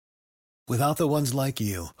Without the ones like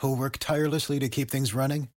you, who work tirelessly to keep things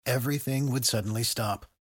running, everything would suddenly stop.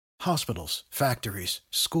 Hospitals, factories,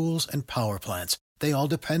 schools, and power plants, they all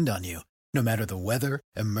depend on you. No matter the weather,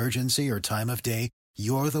 emergency, or time of day,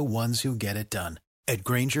 you're the ones who get it done. At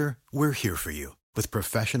Grainger, we're here for you with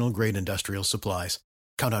professional-grade industrial supplies.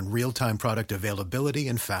 Count on real-time product availability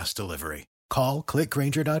and fast delivery. Call, click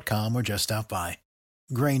Grainger.com, or just stop by.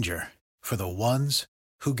 Grainger, for the ones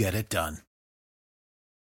who get it done.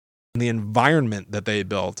 The environment that they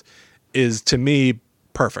built is, to me,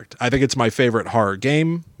 perfect. I think it's my favorite horror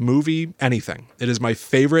game, movie, anything. It is my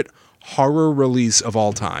favorite horror release of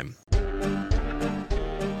all time.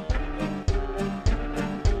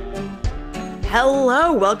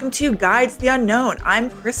 Hello, welcome to Guides the Unknown. I'm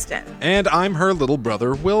Kristen. And I'm her little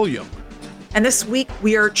brother, William. And this week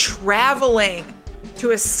we are traveling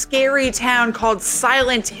to a scary town called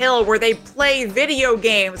Silent Hill, where they play video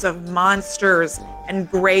games of monsters and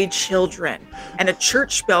gray children, and a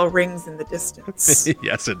church bell rings in the distance.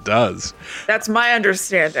 Yes, it does. That's my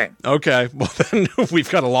understanding. Okay, well then we've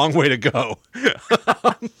got a long way to go.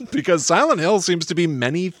 Because Silent Hill seems to be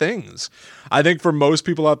many things. I think for most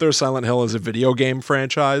people out there, Silent Hill is a video game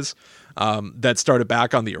franchise that started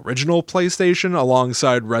back on the original PlayStation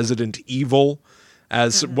alongside Resident Evil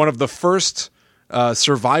as one of the first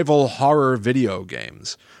survival horror video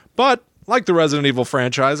games. But like the Resident Evil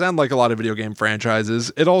franchise and like a lot of video game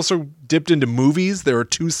franchises, it also dipped into movies. There are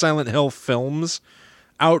 2 Silent Hill films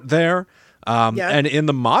out there. And in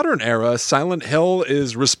the modern era, Silent Hill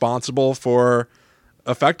is responsible for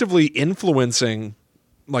effectively influencing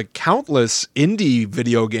like countless indie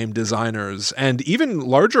video game designers and even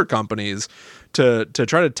larger companies to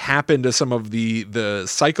try to tap into some of the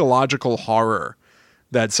psychological horror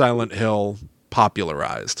that Silent Hill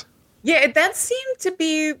popularized. Yeah, that seemed to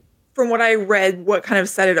be, from what I read, what kind of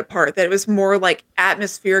set it apart, that it was more like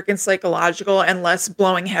atmospheric and psychological and less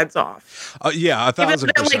blowing heads off. Yeah,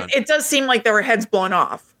 1,000%. Like, it does seem like there were heads blown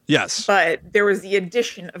off. Yes. But there was the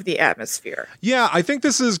addition of the atmosphere. Yeah, I think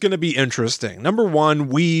this is going to be interesting. Number one,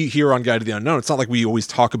 we here on Guide to the Unknown, it's not like we always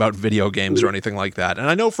talk about video games or anything like that. And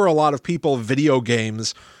I know for a lot of people, video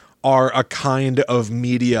games are a kind of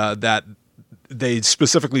media that they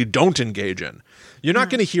specifically don't engage in. You're not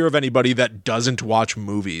going to hear of anybody that doesn't watch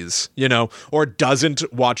movies, or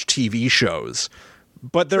doesn't watch TV shows.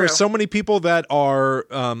 But there are so many people that are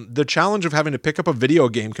the challenge of having to pick up a video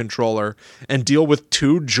game controller and deal with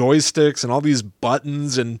 2 joysticks and all these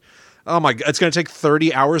buttons and, oh my God, it's going to take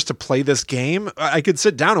 30 hours to play this game. I could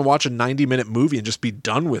sit down and watch a 90-minute movie and just be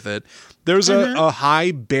done with it. There's a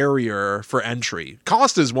high barrier for entry.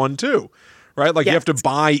 Cost is one too. Right? Like you have to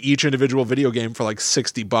buy each individual video game for like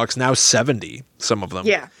 $60, now $70, some of them.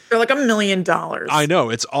 Yeah. They're like $1 million. I know.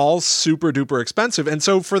 It's all super duper expensive. And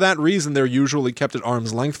so for that reason, they're usually kept at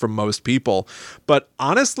arm's length from most people. But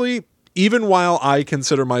honestly, even while I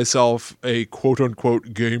consider myself a quote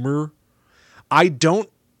unquote gamer, I don't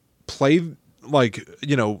play like,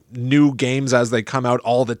 new games as they come out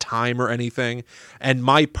all the time or anything. And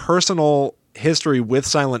my personal history with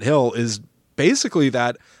Silent Hill is basically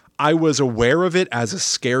that I was aware of it as a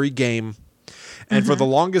scary game. And for the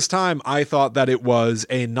longest time, I thought that it was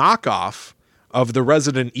a knockoff of the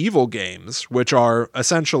Resident Evil games, which are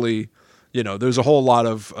essentially, there's a whole lot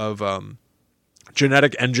of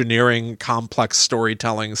genetic engineering, complex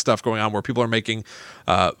storytelling stuff going on where people are making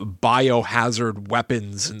biohazard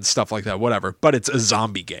weapons and stuff like that, whatever. But it's a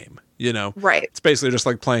zombie game, Right. It's basically just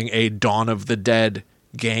like playing a Dawn of the Dead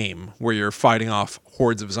game where you're fighting off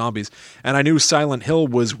hordes of zombies. And I knew Silent Hill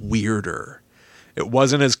was weirder. It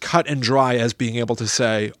wasn't as cut and dry as being able to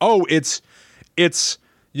say, oh, it's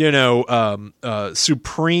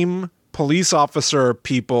supreme police officer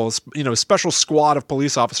people, special squad of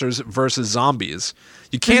police officers versus zombies.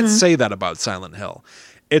 You can't say that about Silent Hill.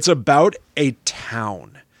 It's about a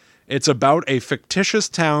town. It's about a fictitious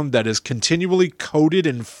town that is continually coated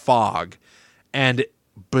in fog, and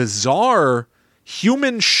bizarre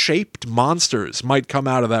human-shaped monsters might come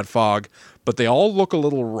out of that fog, but they all look a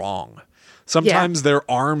little wrong. Sometimes their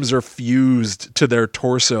arms are fused to their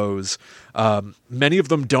torsos. Many of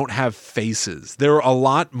them don't have faces. They're a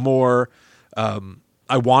lot more,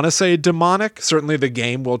 I want to say demonic. Certainly the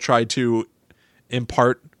game will try to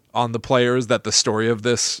impart on the players that the story of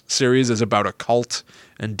this series is about a cult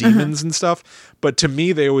and demons and stuff. But to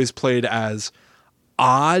me, they always played as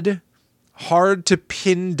odd, hard to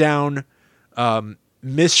pin down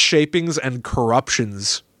misshapings and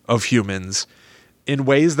corruptions of humans in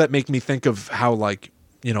ways that make me think of how, like,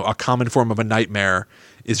 a common form of a nightmare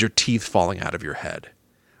is your teeth falling out of your head.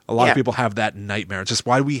 A lot of people have that nightmare. It's just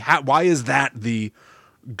why is that the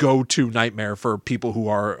go-to nightmare for people who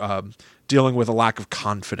are dealing with a lack of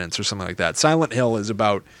confidence or something like that. Silent Hill is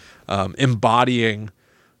about embodying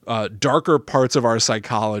darker parts of our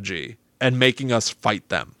psychology and making us fight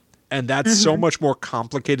them. And that's so much more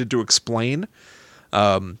complicated to explain.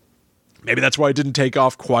 Maybe that's why it didn't take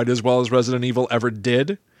off quite as well as Resident Evil ever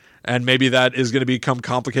did. And maybe that is going to become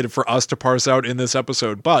complicated for us to parse out in this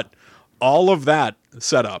episode. But all of that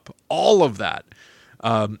setup, all of that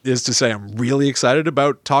is to say I'm really excited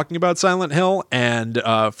about talking about Silent Hill. And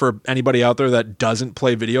for anybody out there that doesn't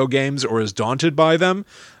play video games or is daunted by them,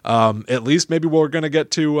 at least maybe we're going to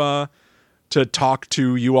get to talk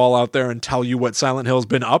to you all out there and tell you what Silent Hill's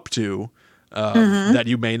been up to that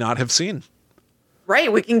you may not have seen.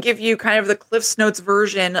 Right. We can give you kind of the Cliff's Notes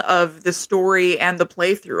version of the story and the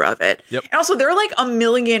playthrough of it. Yep. And also, there are like a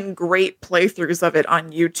million great playthroughs of it on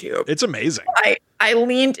YouTube. It's amazing. I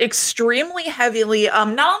leaned extremely heavily,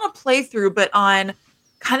 not on a playthrough, but on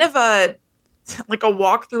kind of a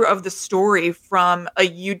walkthrough of the story from a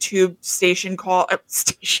YouTube station called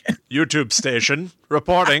YouTube station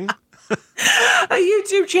reporting. A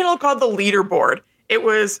YouTube channel called The Leaderboard. It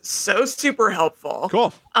was so super helpful.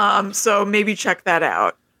 Cool. So maybe check that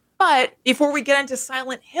out. But before we get into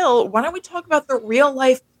Silent Hill, why don't we talk about the real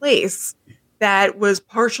life place that was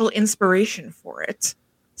partial inspiration for it?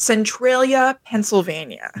 Centralia,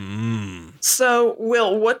 Pennsylvania. So,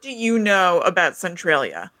 Will, what do you know about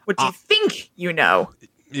Centralia? What do you think you know?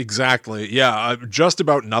 Exactly. Yeah, just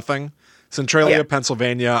about nothing. Centralia,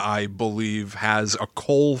 Pennsylvania, I believe, has a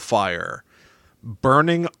coal fire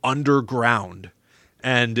burning underground.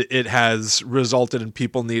 And it has resulted in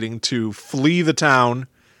people needing to flee the town.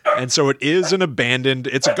 And so it is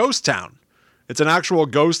it's a ghost town. It's an actual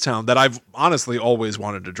ghost town that I've honestly always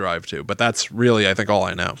wanted to drive to. But that's really, I think, all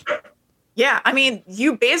I know. Yeah, I mean,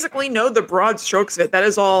 you basically know the broad strokes of it. That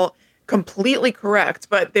is all completely correct.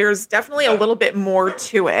 But there's definitely a little bit more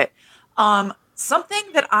to it. Something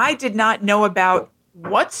that I did not know about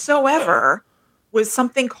whatsoever was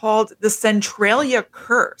something called the Centralia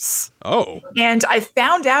Curse. Oh. And I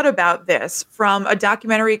found out about this from a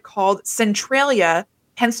documentary called Centralia,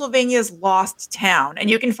 Pennsylvania's Lost Town. And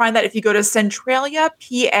you can find that if you go to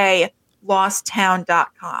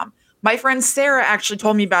centraliapalosttown.com. My friend Sarah actually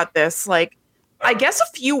told me about this, I guess a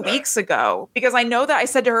few weeks ago, because I know that I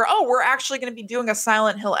said to her, oh, we're actually going to be doing a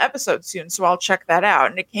Silent Hill episode soon, so I'll check that out.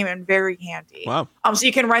 And it came in very handy. Wow. So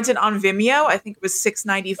you can rent it on Vimeo. I think it was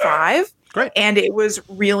 $6.95. Great. And it was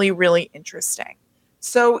really, really interesting.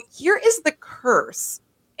 So here is the curse.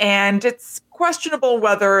 And it's questionable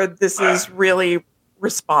whether this is really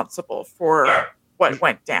responsible for what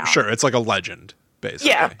went down. Sure. It's like a legend,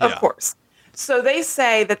 basically. Yeah, of course. So they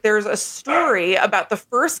say that there's a story about the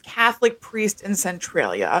first Catholic priest in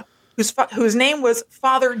Centralia, whose name was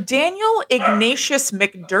Father Daniel Ignatius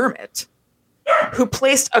McDermott, who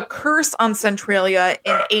placed a curse on Centralia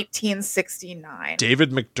in 1869.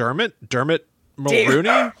 David McDermott? Dermot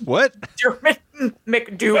Mulrooney? What? Dermot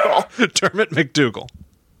McDougal. Dermot McDougal.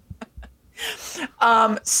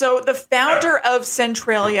 So the founder of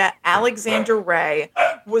Centralia, Alexander Ray,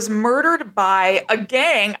 was murdered by a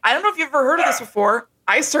gang. I don't know if you've ever heard of this before.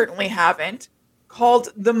 I certainly haven't. Called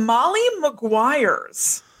the Molly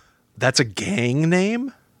Maguires. That's a gang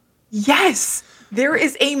name? Yes. There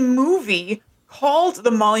is a movie called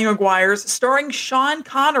The Molly Maguires starring Sean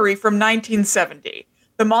Connery from 1970.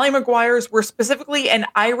 The Molly Maguires were specifically an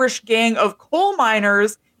Irish gang of coal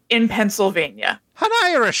miners in Pennsylvania. An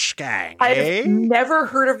Irish gang, I've never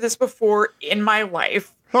heard of this before in my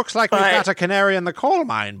life. Looks like we've got a canary in the coal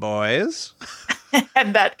mine, boys.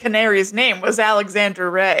 And that canary's name was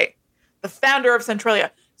Alexander Ray, the founder of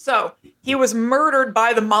Centralia. So he was murdered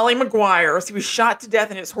by the Molly Maguires. He was shot to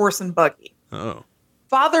death in his horse and buggy. Oh.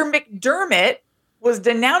 Father McDermott was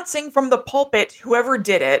denouncing from the pulpit whoever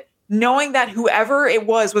did it, knowing that whoever it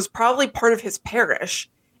was probably part of his parish.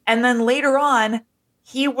 And then later on,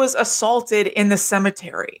 he was assaulted in the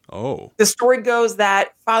cemetery. Oh. The story goes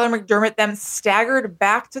that Father McDermott then staggered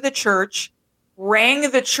back to the church, rang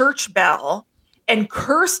the church bell, and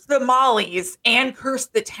cursed the Mollies and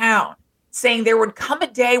cursed the town, saying there would come a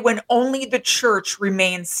day when only the church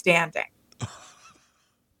remained standing.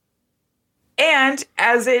 And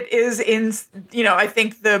as it is in, I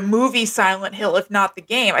think the movie Silent Hill, if not the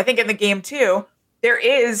game, I think in the game too, there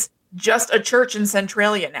is just a church in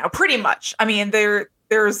Centralia now, pretty much. I mean,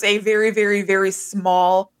 there's a very, very, very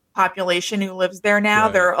small population who lives there now.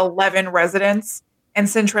 Right. There are 11 residents in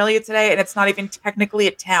Centralia today, and it's not even technically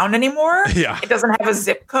a town anymore. Yeah. It doesn't have a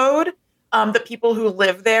zip code. The people who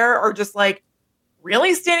live there are just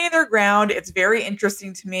really standing their ground. It's very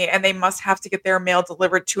interesting to me, and they must have to get their mail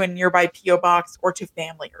delivered to a nearby P.O. box or to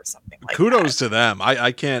family or something like that. Kudos to them.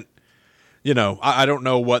 I can't, I don't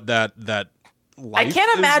know what that life I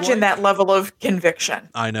can't imagine like. that level of conviction.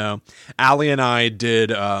 I know. Allie and I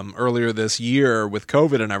did earlier this year with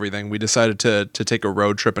COVID and everything. We decided to take a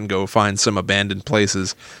road trip and go find some abandoned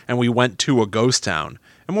places, and we went to a ghost town.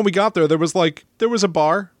 And when we got there, there was a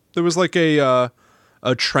bar. There was like a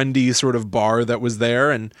trendy sort of bar that was there,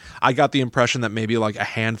 and I got the impression that maybe like a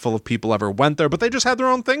handful of people ever went there, but they just had their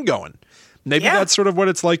own thing going. Maybe that's sort of what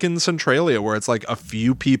it's like in Centralia, where it's like a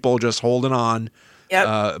few people just holding on,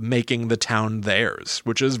 making the town theirs,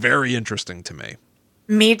 which is very interesting to me.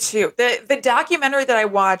 Me too. The documentary that I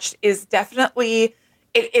watched is definitely,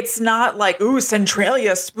 it's not like, ooh,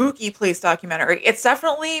 Centralia, spooky place documentary. It's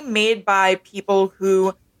definitely made by people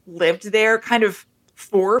who lived there, kind of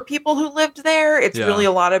for people who lived there. It's really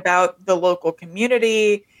a lot about the local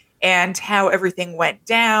community and how everything went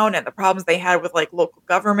down and the problems they had with like local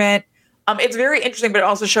government. It's very interesting, but it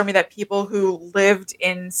also showed me that people who lived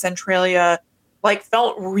in Centralia like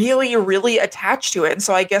felt really, really attached to it. And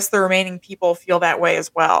so I guess the remaining people feel that way as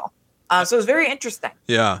well. So it was very interesting.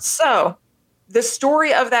 Yeah. So the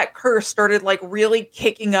story of that curse started like really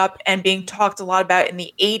kicking up and being talked a lot about in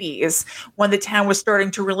the 80s when the town was starting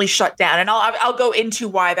to really shut down. And I'll go into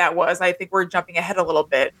why that was. I think we're jumping ahead a little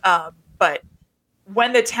bit. But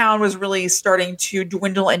when the town was really starting to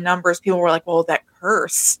dwindle in numbers, people were like, well, that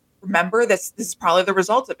curse, remember, this is probably the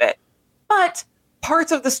result of it. But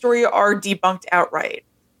parts of the story are debunked outright.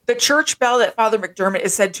 The church bell that Father McDermott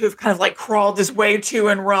is said to have kind of like crawled his way to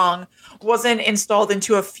and rung wasn't installed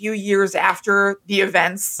until a few years after the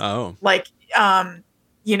events. Oh. Like,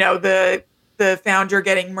 the founder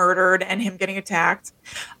getting murdered and him getting attacked.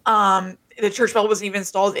 The church bell wasn't even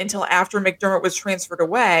installed until after McDermott was transferred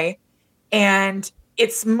away. And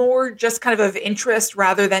it's more just kind of interest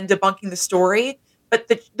rather than debunking the story. But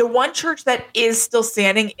the one church that is still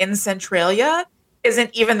standing in Centralia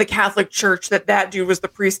isn't even the Catholic church that dude was the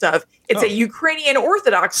priest of. It's a Ukrainian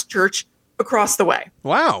Orthodox church across the way.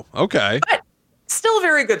 Wow. Okay. But still a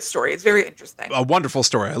very good story. It's very interesting. A wonderful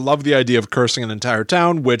story. I love the idea of cursing an entire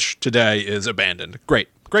town, which today is abandoned. Great.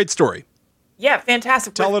 Great story. Yeah,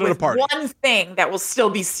 fantastic. Tell it at a party. One thing that will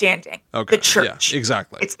still be standing. Okay. The church. Yeah,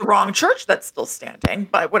 exactly. It's the wrong church that's still standing,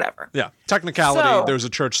 but whatever. Yeah. Technicality, there's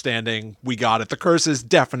a church standing. We got it. The curse is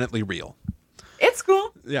definitely real. It's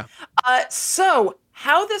cool. Yeah. So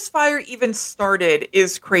how this fire even started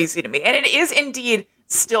is crazy to me. And it is indeed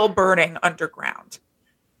still burning underground.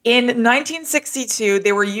 In 1962,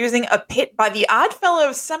 they were using a pit by the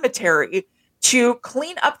Oddfellows Cemetery to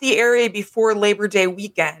clean up the area before Labor Day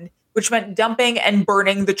weekend, which meant dumping and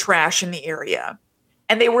burning the trash in the area.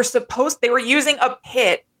 And they were using a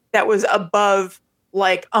pit that was above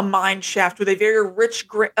like a mine shaft with a very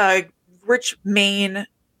rich main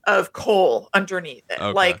of coal underneath it.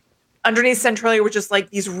 Okay. Like underneath Centralia were just like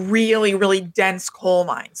these really, really dense coal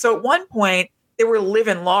mines. So at one point they were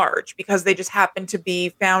living large because they just happened to be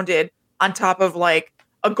founded on top of like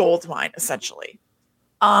a gold mine, essentially.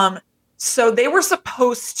 So they were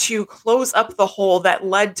supposed to close up the hole that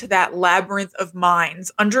led to that labyrinth of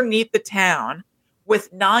mines underneath the town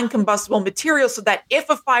with non-combustible material so that if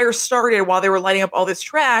a fire started while they were lighting up all this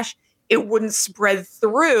trash, it wouldn't spread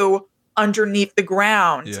through underneath the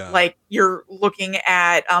ground, like you're looking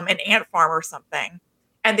at an ant farm or something.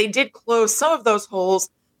 And they did close some of those holes,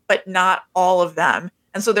 but not all of them.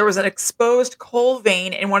 And so there was an exposed coal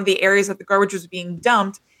vein in one of the areas that the garbage was being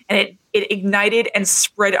dumped, and it ignited and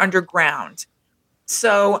spread underground.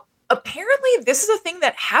 So apparently this is a thing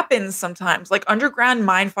that happens sometimes. Like underground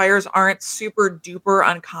mine fires aren't super duper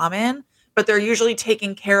uncommon, but they're usually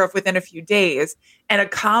taken care of within a few days. And a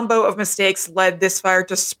combo of mistakes led this fire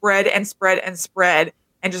to spread and spread and spread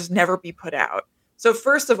and just never be put out. So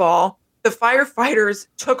first of all, the firefighters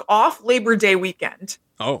took off Labor Day weekend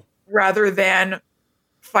rather than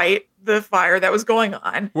fight the fire that was going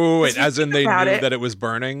on. Wait, as in they knew that it was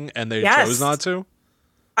burning and they chose not to?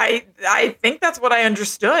 I think that's what I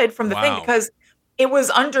understood from the thing, because it was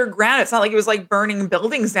underground. It's not like it was like burning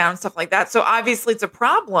buildings down and stuff like that. So obviously it's a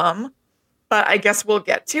problem, but I guess we'll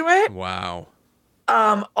get to it. Wow.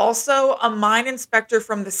 Also, a mine inspector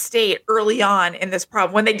from the state early on in this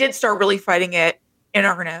problem, when they did start really fighting it in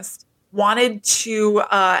earnest, wanted to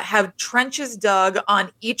have trenches dug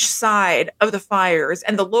on each side of the fires.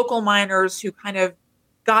 And the local miners who kind of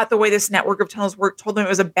got the way this network of tunnels worked told them it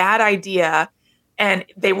was a bad idea. And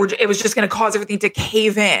it was just going to cause everything to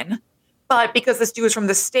cave in. But because this dude was from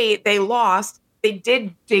the state, they lost. They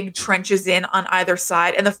did dig trenches in on either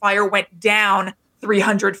side, and the fire went down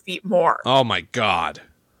 300 feet more. Oh my God.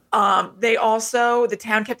 The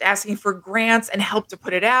town kept asking for grants and help to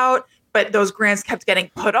put it out, but those grants kept getting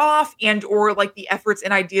put off, and or like the efforts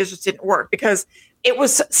and ideas just didn't work because it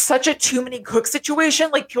was such a too many cooks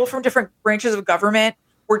situation. Like people from different branches of government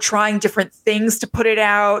were trying different things to put it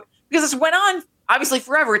out because this went on obviously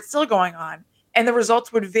forever. It's still going on, and the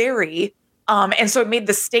results would vary. And so it made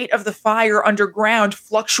the state of the fire underground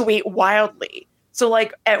fluctuate wildly. So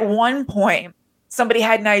like at one point, somebody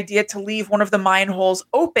had an idea to leave one of the mine holes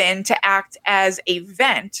open to act as a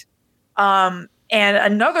vent. And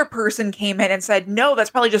another person came in and said, no, that's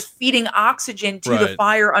probably just feeding oxygen to the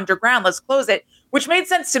fire underground. Let's close it, which made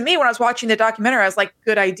sense to me when I was watching the documentary. I was like,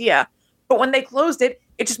 good idea. But when they closed it,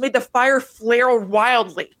 it just made the fire flare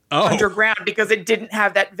wildly underground because it didn't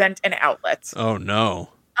have that vent and outlet. Oh, no.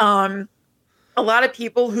 A lot of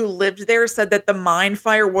people who lived there said that the mine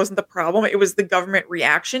fire wasn't the problem. It was the government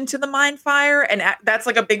reaction to the mine fire. And that's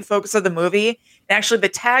like a big focus of the movie. And actually the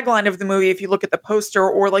tagline of the movie, if you look at the poster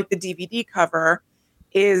or like the DVD cover,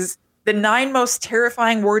 is the 9 most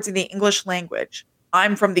terrifying words in the English language.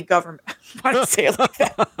 I'm from the government. Why did I say it like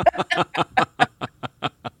that?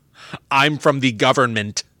 I'm from the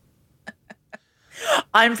government.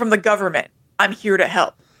 I'm from the government. I'm here to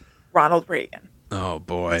help. Ronald Reagan. Oh,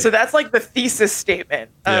 boy. So that's like the thesis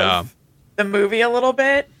statement of the movie a little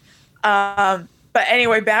bit. But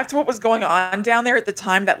anyway, back to what was going on down there at the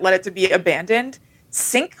time that led it to be abandoned.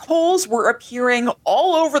 Sinkholes were appearing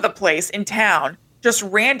all over the place in town, just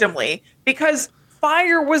randomly, because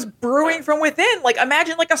fire was brewing from within. Like,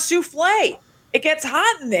 imagine like a souffle. It gets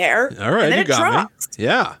hot in there. All right, and then you got drops. me.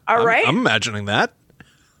 Yeah. All right. I'm imagining that.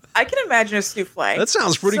 I can imagine a souffle. That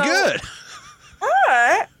sounds pretty good. All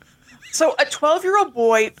right. So a 12-year-old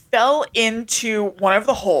boy fell into one of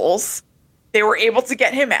the holes. They were able to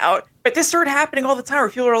get him out, but this started happening all the time where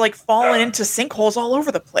people are like falling into sinkholes all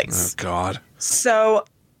over the place. Oh, God. So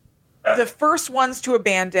the first ones to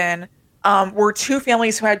abandon were 2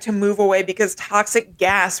 families who had to move away because toxic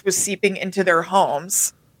gas was seeping into their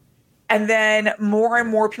homes. And then more and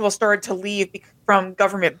more people started to leave from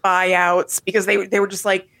government buyouts because they were just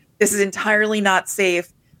like, this is entirely not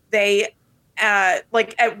safe. They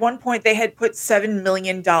like at one point they had put $7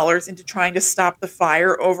 million into trying to stop the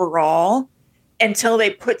fire overall until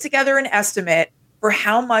they put together an estimate for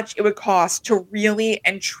how much it would cost to really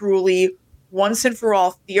and truly once and for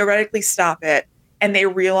all theoretically stop it. And they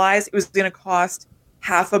realized it was going to cost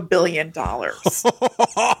 $500 million.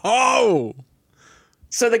 Oh!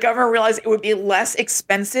 So the government realized it would be less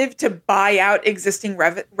expensive to buy out existing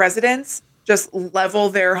residents, just level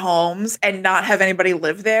their homes and not have anybody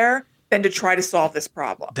live there, than to try to solve this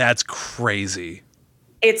problem. That's crazy.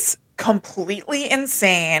 It's completely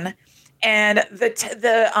insane. And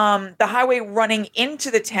the highway running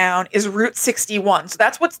into the town is Route 61. So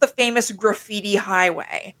that's what's the famous graffiti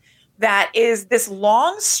highway. That is this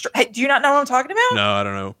long do you not know what I'm talking about? No, I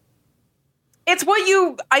don't know. It's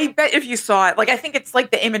I bet if you saw it, like I think it's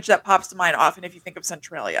like the image that pops to mind often if you think of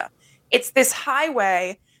Centralia. It's this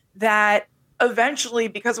highway that eventually,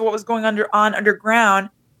 because of what was going on underground,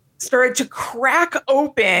 started to crack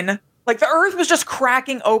open. Like the earth was just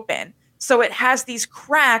cracking open. So it has these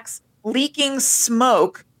cracks leaking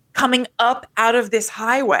smoke coming up out of this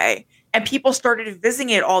highway. And people started visiting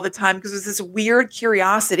it all the time because it was this weird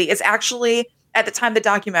curiosity. It's actually, at the time the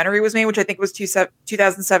documentary was made, which I think was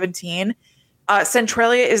 2017,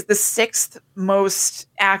 Centralia is the 6th most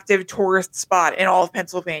active tourist spot in all of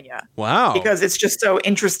Pennsylvania. Wow. Because it's just so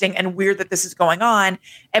interesting and weird that this is going on.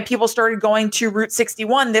 And people started going to Route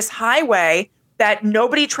 61, this highway that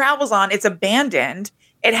nobody travels on. It's abandoned.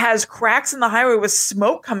 It has cracks in the highway with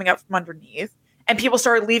smoke coming up from underneath. And people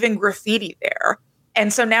started leaving graffiti there.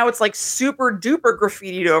 And so now it's like super duper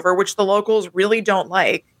graffitied over, which the locals really don't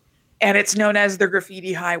like. And it's known as the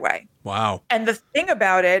Graffiti Highway. Wow. And the thing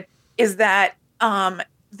about it is that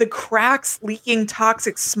the cracks leaking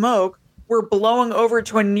toxic smoke were blowing over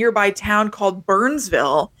to a nearby town called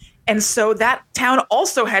Burnsville. And so that town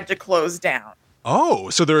also had to close down. Oh,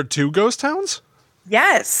 so there are 2 ghost towns?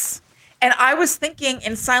 Yes. And I was thinking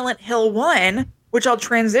in Silent Hill 1, which I'll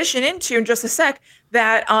transition into in just a sec,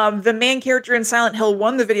 that the main character in Silent Hill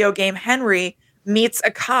 1, the video game, Henry, meets a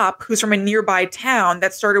cop who's from a nearby town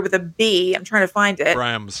that started with a B. I'm trying to find it.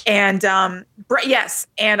 Brahms. And yes.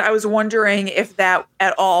 And I was wondering if that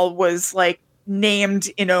at all was like named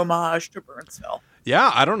in homage to Burnsville.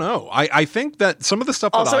 Yeah, I don't know. I think that some of the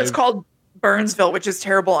stuff also, it's called Burnsville, which is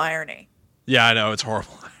terrible irony. Yeah, I know. It's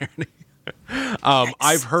horrible irony.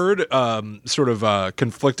 I've heard sort of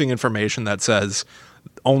conflicting information that says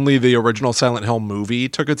only the original Silent Hill movie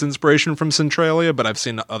took its inspiration from Centralia, but I've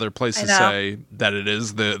seen other places say that it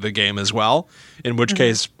is the game as well, in which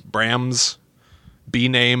case Bram's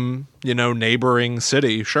B-name, neighboring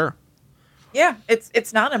city, sure. Yeah,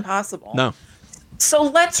 it's not impossible. No. So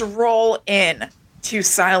let's roll in to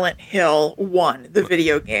Silent Hill 1, the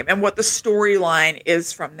video game, and what the storyline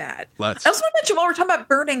is from that. I also want to mention, while we're talking about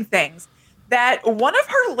burning things, that one of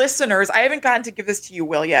our listeners, I haven't gotten to give this to you,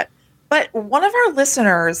 Will, yet, but one of our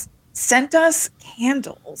listeners sent us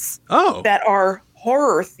candles that are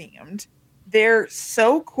horror themed. They're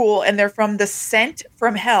so cool, and they're from the Scent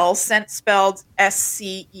from Hell, scent spelled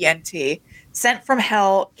S-C-E-N-T, Scent from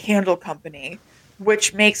Hell Candle Company,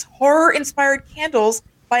 which makes horror-inspired candles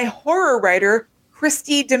by horror writer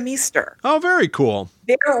Christy DeMeester. Oh, very cool.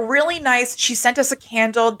 They're really nice. She sent us a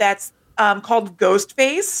candle that's called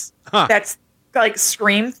Ghostface. That's like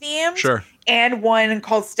Scream themed. Sure. And one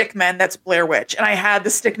called Stickman that's Blair Witch. And I had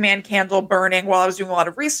the Stickman candle burning while I was doing a lot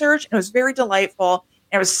of research. And it was very delightful.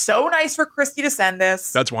 And it was so nice for Christy to send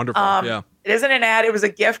this. That's wonderful. Yeah. It isn't an ad. It was a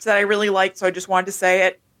gift that I really liked. So I just wanted to say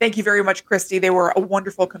it. Thank you very much, Christy. They were a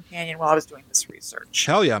wonderful companion while I was doing this research.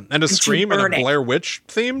 Hell yeah. And a Scream and a Blair Witch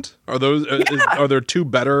themed? Are those are there two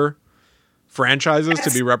better franchises to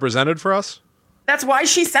be represented for us? That's why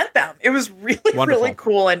she sent them. It was really, really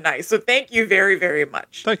cool and nice. So thank you very, very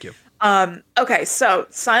much. Thank you. Okay, so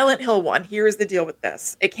Silent Hill 1, here is the deal with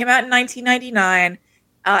this. It came out in 1999.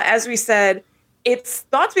 As we said, it's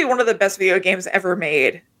thought to be one of the best video games ever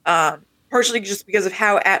made. Partially just because of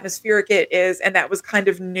how atmospheric it is, and that was kind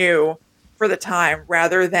of new for the time,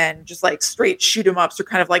 rather than just like straight shoot 'em ups or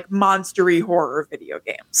kind of like monster-y horror video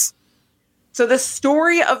games. So the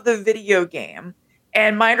story of the video game,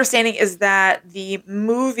 and my understanding is that the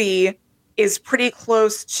movie is pretty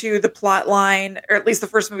close to the plot line, or at least the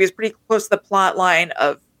first movie is pretty close to the plot line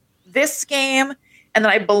of this game. And then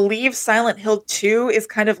I believe Silent Hill 2 is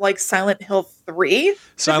kind of like Silent Hill 3.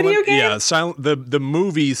 The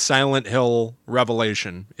movie Silent Hill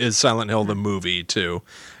Revelation is Silent Hill the movie too.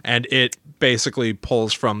 And it basically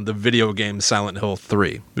pulls from the video game Silent Hill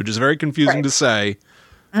 3, which is very confusing to say.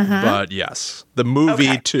 But yes, the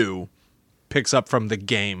movie 2 picks up from the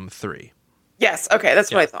game 3. Yes, okay,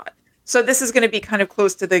 that's what I thought. So this is going to be kind of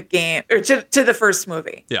close to the game, or to the first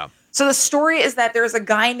movie. Yeah. So the story is that there's a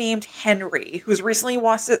guy named Henry who's recently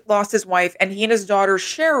lost his wife, and he and his daughter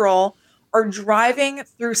Cheryl are driving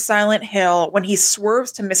through Silent Hill when he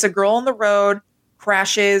swerves to miss a girl on the road,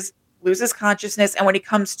 crashes, loses consciousness, and when he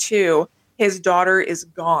comes to, his daughter is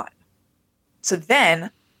gone. So then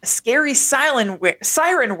a scary siren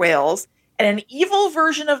wails, and an evil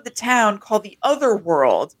version of the town called the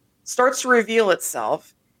Otherworld starts to reveal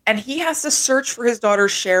itself. And he has to search for his daughter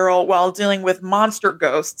Cheryl while dealing with monster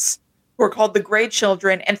ghosts who are called the Grey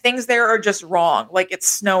Children, and things there are just wrong, like it's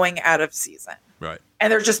snowing out of season. Right.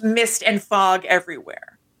 And there's just mist and fog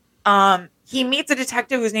everywhere. He meets a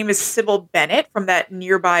detective whose name is Sybil Bennett from that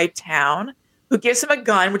nearby town, who gives him a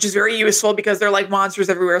gun, which is very useful because they're like monsters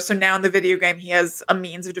everywhere. So now in the video game, he has a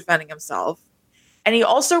means of defending himself. And he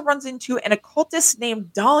also runs into an occultist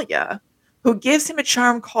named Dahlia, who gives him a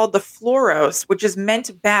charm called the Floros, which is meant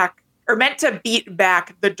to beat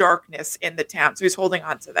back the darkness in the town. So he's holding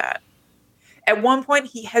on to that. At one point,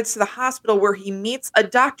 he heads to the hospital where he meets a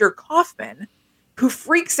Dr. Kaufman, who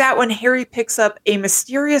freaks out when Harry picks up a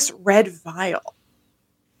mysterious red vial.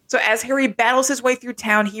 So as Harry battles his way through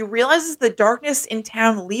town, he realizes the darkness in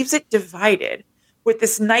town leaves it divided with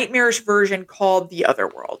this nightmarish version called the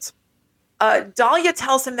Otherworld. Dahlia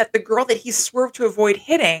tells him that the girl that he swerved to avoid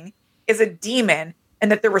hitting is a demon,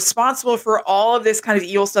 and that they're responsible for all of this kind of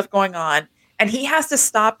evil stuff going on, and he has to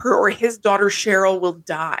stop her or his daughter Cheryl will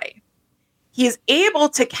die. He is able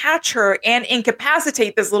to catch her and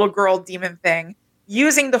incapacitate this little girl demon thing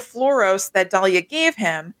using the Floros that Dahlia gave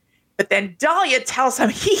him, but then Dahlia tells him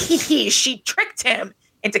she tricked him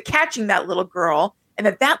into catching that little girl, and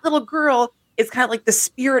that little girl is kind of like the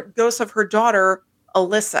spirit ghost of her daughter,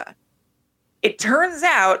 Alyssa. It turns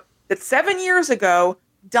out that 7 years ago,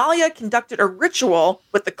 Dahlia conducted a ritual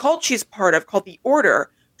with the cult she's part of called the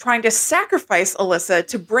Order, trying to sacrifice Alyssa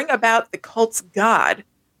to bring about the cult's god.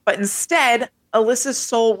 But instead, Alyssa's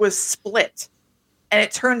soul was split. And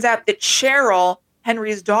it turns out that Cheryl,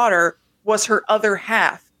 Henry's daughter, was her other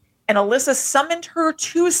half. And Alyssa summoned her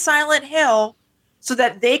to Silent Hill so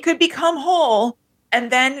that they could become whole,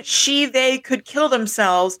 and then they could kill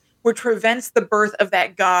themselves, which prevents the birth of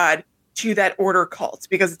that god to that Order cult,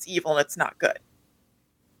 because it's evil and it's not good.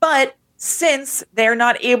 But since they're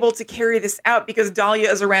not able to carry this out because Dahlia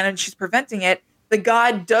is around and she's preventing it, the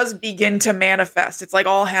god does begin to manifest. It's like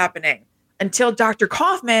all happening until Dr.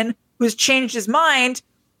 Kaufman, who's changed his mind,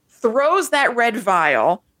 throws that red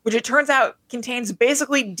vial, which it turns out contains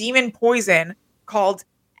basically demon poison called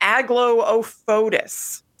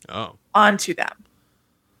Agloophotis, onto them.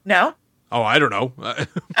 No? Oh, I don't know. Oh,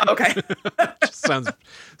 okay.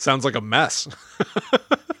 sounds like a mess.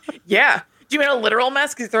 Yeah. Do you mean a literal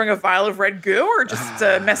mess because he's throwing a vial of red goo, or just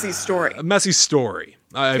a messy story? A messy story.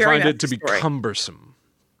 I find it to be cumbersome.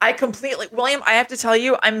 William, I have to tell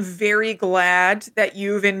you, I'm very glad that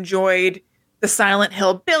you've enjoyed the Silent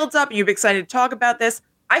Hill build-up and you've been excited to talk about this.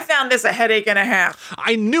 I found this a headache and a half.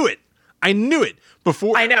 I knew it.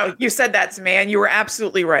 Before I know you said that to me, and you were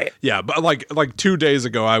absolutely right. Yeah, but like 2 days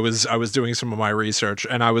ago, I was doing some of my research,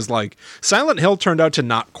 and I was like, Silent Hill turned out to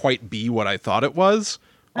not quite be what I thought it was.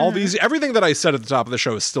 Everything that I said at the top of the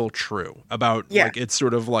show is still true about like its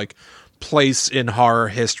sort of like place in horror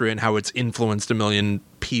history and how it's influenced a million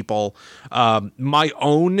people. My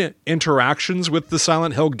own interactions with the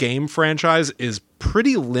Silent Hill game franchise is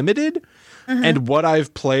pretty limited, and what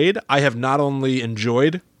I've played, I have not only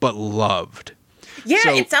enjoyed but loved. Yeah,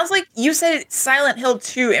 so, it sounds like you said Silent Hill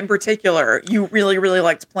 2 in particular, you really, really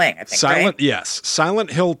liked playing, I think, right? Yes.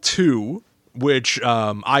 Silent Hill 2, which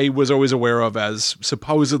I was always aware of as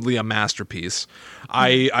supposedly a masterpiece.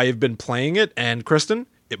 I have been playing it, and Kristen,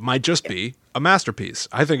 it might just be a masterpiece.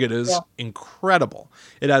 I think it is incredible.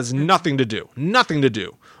 It has nothing to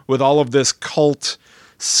do with all of this cult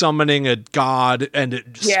summoning a god and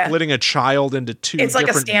splitting a child into two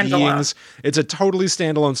different beings. It's a totally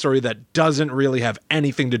standalone story that doesn't really have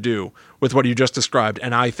anything to do with what you just described,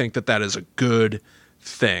 and I think that is a good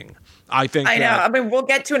thing. I know. I mean, we'll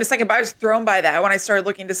get to it in a second, but I was thrown by that when I started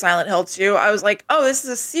looking to Silent Hill 2. I was like, oh, this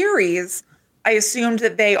is a series. I assumed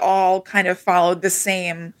that they all kind of followed the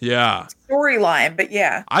same storyline, but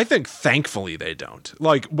yeah. I think thankfully they don't.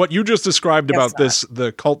 Like what you just described about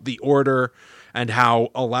the cult, the Order, and how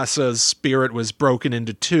Alessa's spirit was broken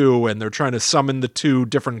into two, and they're trying to summon the two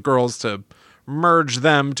different girls to merge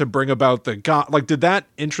them to bring about the god. Like, did that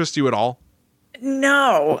interest you at all?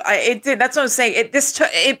 No, it did. That's what I'm saying.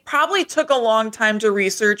 It probably took a long time to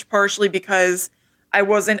research, partially because I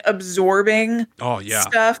wasn't absorbing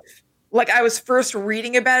stuff. Like, I was first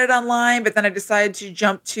reading about it online, but then I decided to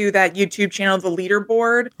jump to that YouTube channel, The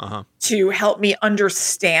Leaderboard, to help me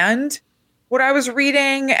understand what I was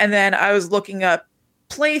reading. And then I was looking up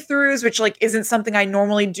playthroughs, which like isn't something I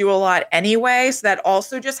normally do a lot anyway. So that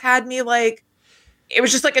also just had me like, it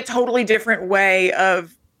was just like a totally different way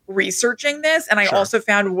of researching this. And I also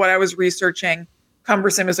found what I was researching,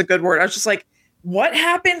 cumbersome is a good word. I was just like, what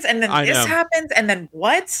happens? And then this happens. And then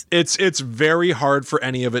what? It's very hard for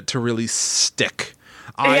any of it to really stick.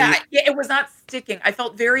 It was not sticking. I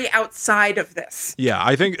felt very outside of this. Yeah,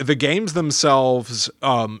 I think the games themselves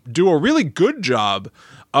do a really good job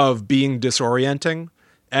of being disorienting.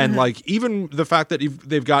 And like even the fact that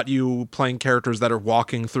they've got you playing characters that are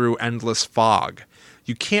walking through endless fog.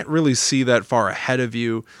 You can't really see that far ahead of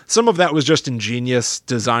you. Some of that was just ingenious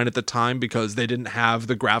design at the time because they didn't have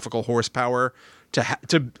the graphical horsepower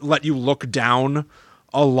to let you look down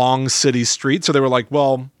a long city street. So they were like,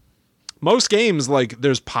 well, most games, like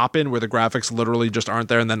there's pop-in where the graphics literally just aren't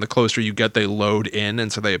there, and then the closer you get, they load in,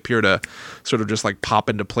 and so they appear to sort of just like pop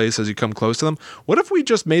into place as you come close to them. What if we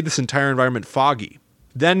just made this entire environment foggy?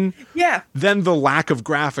 Then the lack of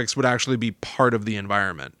graphics would actually be part of the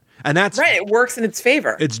environment. And that's right. It works in its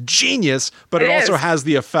favor. It's genius, but it also has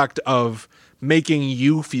the effect of making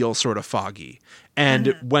you feel sort of foggy.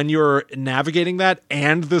 And when you're navigating that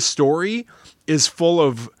and the story is full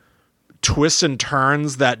of twists and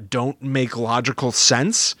turns that don't make logical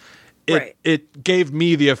sense, it gave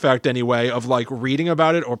me the effect anyway of like reading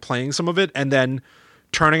about it or playing some of it and then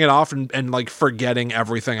turning it off and like forgetting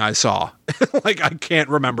everything I saw. Like I can't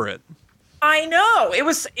remember it. I know. It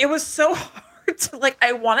was so hard. Like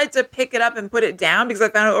I wanted to pick it up and put it down because I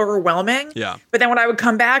found it overwhelming. Yeah. But then when I would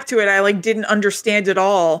come back to it, I like didn't understand at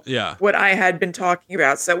all what I had been talking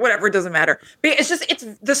about. So whatever, it doesn't matter. But it's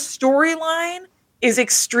the storyline is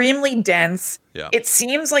extremely dense. Yeah. It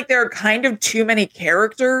seems like there are kind of too many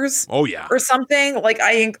characters. Oh yeah. Or something. Like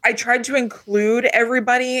I tried to include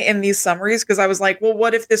everybody in these summaries because I was like, well,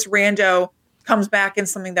 what if this rando comes back in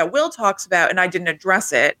something that Will talks about and I didn't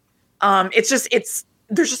address it?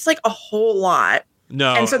 There's just like a whole lot.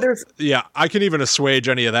 No. And so I can even assuage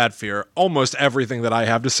any of that fear. Almost everything that I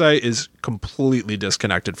have to say is completely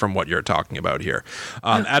disconnected from what you're talking about here.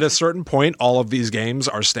 At a certain point, all of these games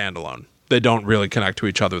are standalone. They don't really connect to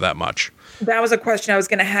each other that much. That was a question I was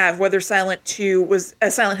going to have, whether Silent Hill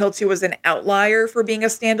 2 was an outlier for being a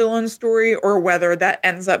standalone story or whether that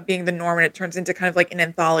ends up being the norm and it turns into kind of like an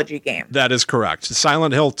anthology game. That is correct.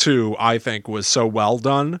 Silent Hill 2, I think, was so well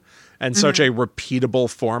done and such a repeatable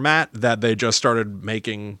format that they just started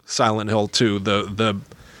making Silent Hill 2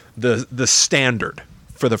 the standard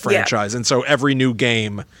for the franchise. And so every new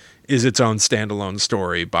game is its own standalone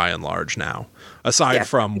story by and large now, aside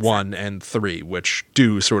from 1 and 3, which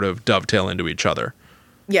do sort of dovetail into each other.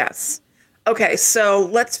 Yes. Okay, so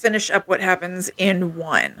let's finish up what happens in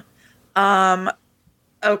 1.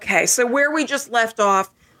 Okay, so where we just left off,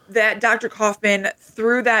 that Dr. Kaufman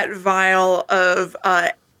threw that vial of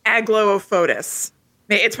agloophotis.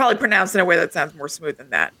 It's probably pronounced in a way that sounds more smooth than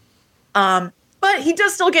that. But he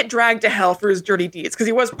does still get dragged to hell for his dirty deeds because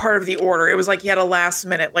he was part of the order. It was like he had a last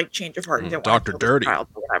minute change of heart. Dr. Dirty. Or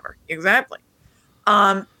whatever. Exactly.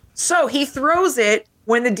 So he throws it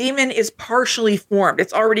when the demon is partially formed.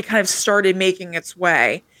 It's already kind of started making its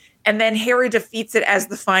way. And then Harry defeats it as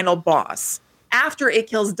the final boss. After it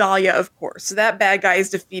kills Dahlia, of course. So that bad guy is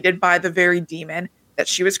defeated by the very demon that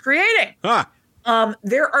she was creating.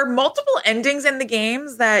 There are multiple endings in the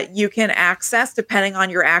games that you can access depending on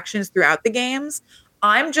your actions throughout the games.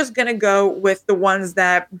 I'm just going to go with the ones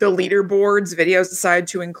that the leaderboards videos decide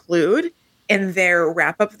to include in their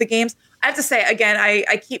wrap-up of the games. I have to say, again,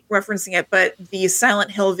 I keep referencing it, but the Silent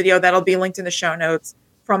Hill video that'll be linked in the show notes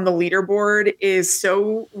from the leaderboard is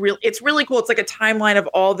so real. It's really cool. It's like a timeline of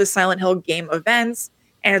all the Silent Hill game events,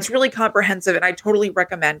 and it's really comprehensive, and I totally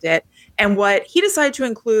recommend it. And what he decided to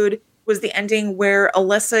include was the ending where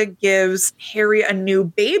Alyssa gives Harry a new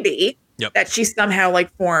baby that she somehow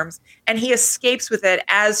forms, and he escapes with it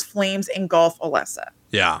as flames engulf Alyssa.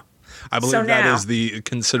 Yeah. I believe that is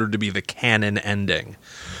considered to be the canon ending.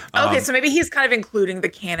 Okay, so maybe he's kind of including the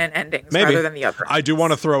canon endings rather than the others. I do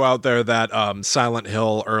want to throw out there that Silent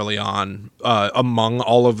Hill early on, among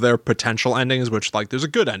all of their potential endings, which there's a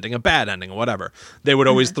good ending, a bad ending, whatever, they would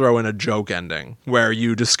always throw in a joke ending where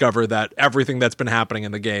you discover that everything that's been happening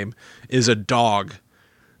in the game is a dog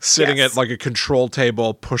sitting at a control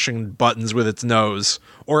table pushing buttons with its nose,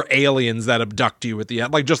 or aliens that abduct you at the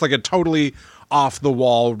end. Just a totally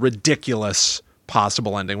off-the-wall, ridiculous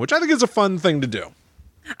possible ending, which I think is a fun thing to do.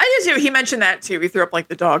 I did too. He mentioned that too. He threw up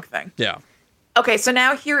the dog thing. Yeah. Okay, so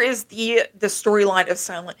now here is the storyline of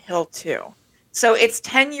Silent Hill 2. So it's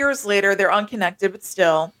 10 years later. They're unconnected, but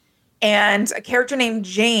still. And a character named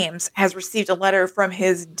James has received a letter from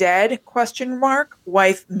his dead,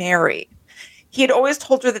 wife, Mary. He had always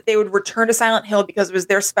told her that they would return to Silent Hill because it was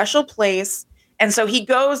their special place. And so he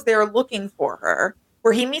goes there looking for her,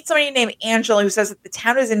 where he meets somebody named Angela who says that the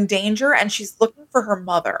town is in danger and she's looking for her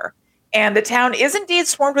mother. And the town is indeed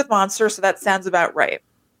swarmed with monsters, so that sounds about right.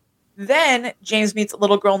 Then James meets a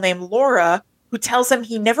little girl named Laura who tells him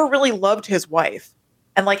he never really loved his wife.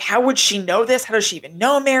 And how would she know this? How does she even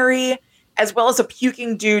know Mary? As well as a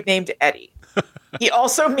puking dude named Eddie. He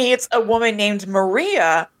also meets a woman named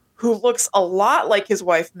Maria who looks a lot like his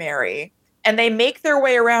wife, Mary. And they make their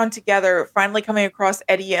way around together, finally coming across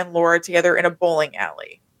Eddie and Laura together in a bowling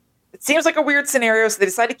alley. It seems like a weird scenario, so they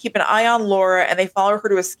decide to keep an eye on Laura, and they follow her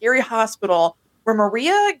to a scary hospital where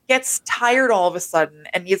Maria gets tired all of a sudden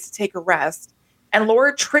and needs to take a rest. And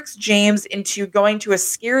Laura tricks James into going to a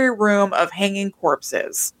scary room of hanging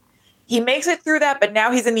corpses. He makes it through that, but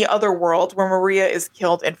now he's in the other world where Maria is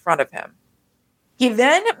killed in front of him. He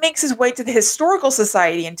then makes his way to the historical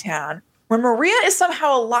society in town, where Maria is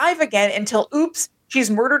somehow alive again until, oops, she's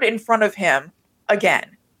murdered in front of him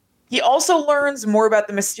again. He also learns more about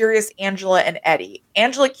the mysterious Angela and Eddie.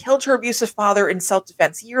 Angela killed her abusive father in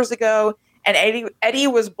self-defense years ago, and Eddie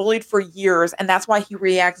was bullied for years, and that's why he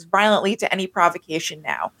reacts violently to any provocation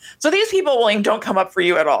now. So these people, William, don't come up for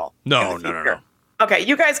you at all. No. Okay,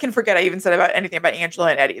 you guys can forget I even said about anything about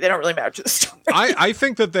Angela and Eddie. They don't really matter to the story. I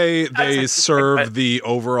think that they serve the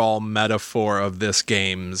overall metaphor of this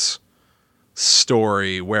game's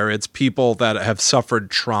story, where it's people that have suffered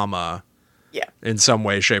trauma in some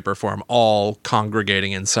way, shape, or form, all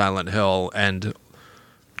congregating in Silent Hill and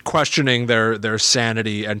questioning their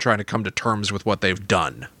sanity and trying to come to terms with what they've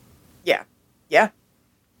done. Yeah.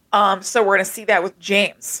 So we're going to see that with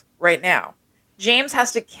James right now. James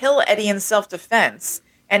has to kill Eddie in self-defense,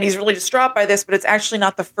 and he's really distraught by this, but it's actually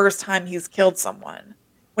not the first time he's killed someone.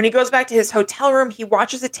 When he goes back to his hotel room, he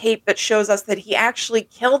watches a tape that shows us that he actually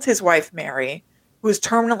killed his wife, Mary, who is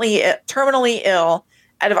terminally ill,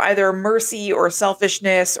 out of either mercy or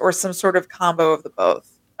selfishness or some sort of combo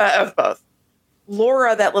of both.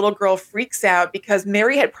 Laura, that little girl, freaks out because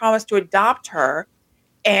Mary had promised to adopt her,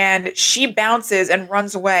 and she bounces and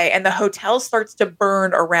runs away, and the hotel starts to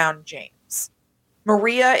burn around James.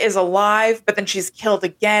 Maria is alive, but then she's killed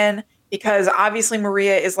again because obviously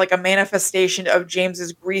Maria is a manifestation of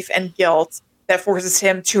James's grief and guilt that forces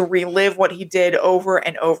him to relive what he did over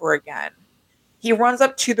and over again. He runs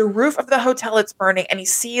up to the roof of the hotel it's burning, and he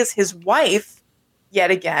sees his wife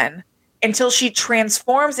yet again until she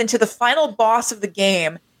transforms into the final boss of the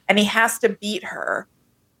game, and he has to beat her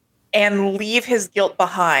and leave his guilt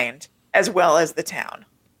behind, as well as the town.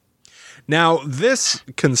 Now, this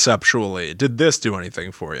conceptually, did this do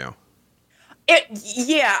anything for you?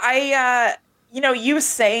 You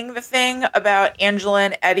saying the thing about Angela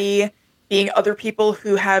and Eddie being other people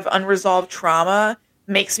who have unresolved trauma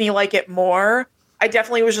makes me like it more. I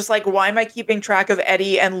definitely was just like, why am I keeping track of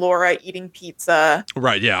Eddie and Laura eating pizza?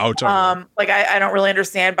 Right, yeah. Oh, totally. I don't really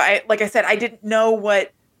understand. But like I said, I didn't know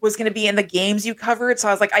what was going to be in the games you covered. So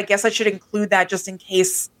I was like, I guess I should include that just in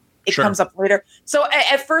case it comes up later. So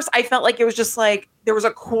at first I felt like it was just like, there was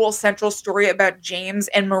a cool central story about James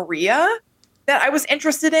and Maria that I was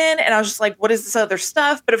interested in. And I was just like, what is this other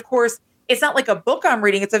stuff? But of course, it's not like a book I'm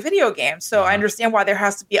reading. It's a video game. So I understand why there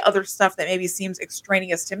has to be other stuff that maybe seems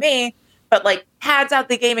extraneous to me, but like pads out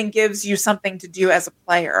the game and gives you something to do as a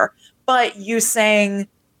player. But you saying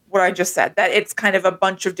what I just said, that it's kind of a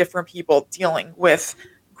bunch of different people dealing with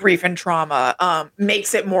grief and trauma,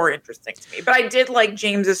 makes it more interesting to me. But I did like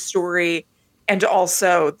James's story, and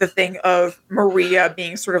also the thing of Maria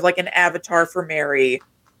being sort of like an avatar for Mary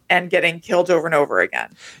and getting killed over and over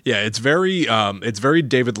again. Yeah, it's very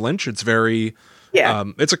David Lynch. It's very,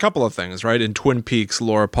 it's a couple of things, right? In Twin Peaks,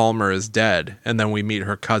 Laura Palmer is dead, and then we meet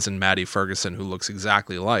her cousin Maddie Ferguson, who looks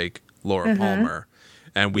exactly like Laura Palmer,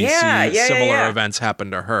 and we see similar events happen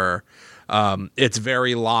to her. It's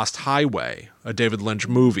very Lost Highway, a David Lynch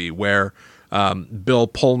movie where Bill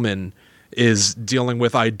Pullman is dealing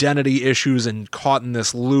with identity issues and caught in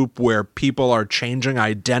this loop where people are changing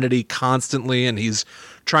identity constantly, and he's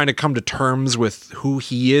trying to come to terms with who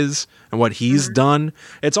he is and what he's done.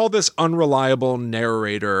 It's all this unreliable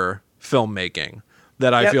narrator filmmaking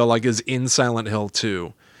that I feel like is in Silent Hill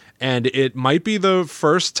 2. And it might be the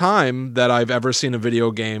first time that I've ever seen a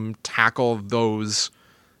video game tackle those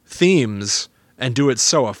themes and do it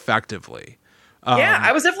so effectively.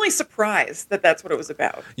 I was definitely surprised that that's what it was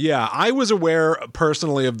about. Yeah, I was aware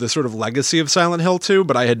personally of the sort of legacy of Silent Hill 2,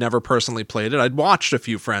 but I had never personally played it. I'd watched a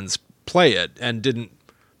few friends play it and didn't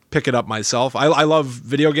pick it up myself. I love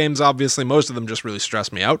video games, obviously. Most of them just really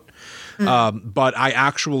stress me out. But I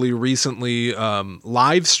actually recently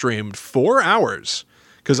live streamed 4 hours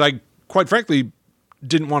because I, quite frankly,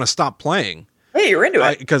 didn't want to stop playing. Hey, you're into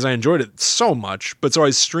it. Because I enjoyed it so much. But so I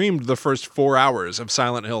streamed the first 4 hours of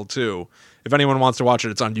Silent Hill 2. If anyone wants to watch it,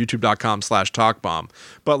 it's on youtube.com/talkbomb.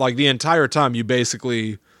 But like the entire time,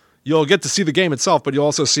 you'll get to see the game itself, but you'll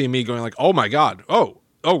also see me going like, oh my God. Oh,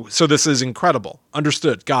 so this is incredible.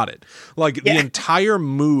 Understood. Got it. Like the entire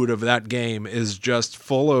mood of that game is just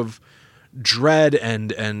full of dread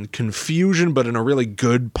and confusion, but in a really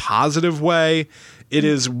good, positive way. It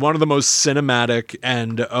is one of the most cinematic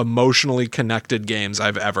and emotionally connected games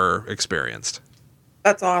I've ever experienced.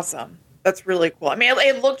 That's awesome. That's really cool. I mean,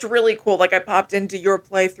 it looked really cool. Like I popped into your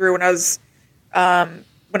playthrough when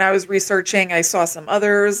I was researching. I saw some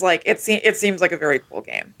others. Like it seems like a very cool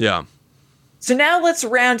game. Yeah. So now let's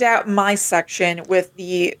round out my section with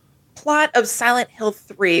the plot of Silent Hill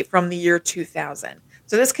 3 from the year 2000.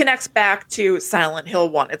 So this connects back to Silent Hill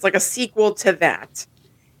 1. It's like a sequel to that.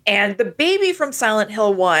 And the baby from Silent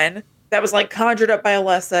Hill 1 that was like conjured up by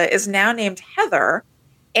Alessa is now named Heather.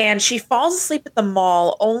 And she falls asleep at the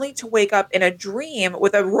mall only to wake up in a dream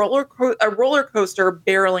with a roller coaster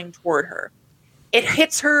barreling toward her. It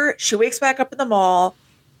hits her. She wakes back up in the mall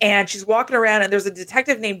and she's walking around, and there's a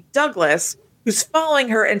detective named Douglas who's following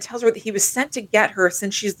her and tells her that he was sent to get her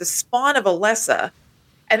since she's the spawn of Alessa.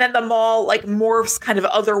 And then the mall like morphs kind of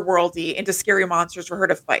otherworldly into scary monsters for her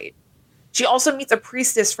to fight. She also meets a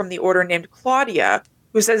priestess from the order named Claudia,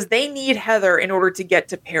 who says they need Heather in order to get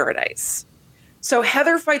to paradise. So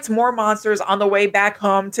Heather fights more monsters on the way back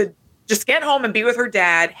home to just get home and be with her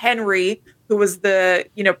dad, Henry, who was the,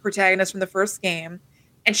 protagonist from the first game.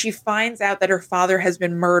 And she finds out that her father has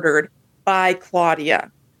been murdered by Claudia.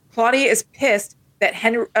 Claudia is pissed that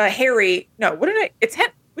Harry,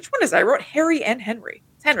 which one is that? I wrote Harry and Henry.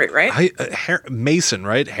 It's Henry, right? Mason,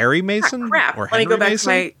 right? Harry Mason? Crap. Or Let me go back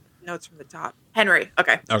Mason? to my notes from the top. Henry.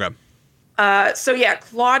 Okay. Okay.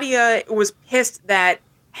 Claudia was pissed that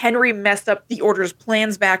Henry messed up the Order's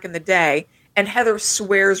plans back in the day, and Heather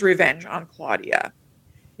swears revenge on Claudia.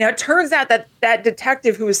 Now, it turns out that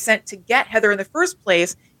detective who was sent to get Heather in the first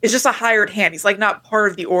place is just a hired hand. He's like not part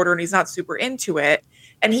of the Order, and he's not super into it.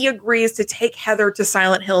 And he agrees to take Heather to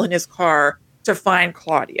Silent Hill in his car to find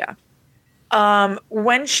Claudia.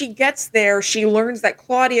 When she gets there, she learns that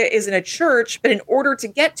Claudia is in a church, but in order to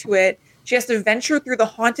get to it, she has to venture through the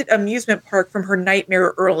haunted amusement park from her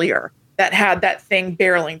nightmare earlier. that had that thing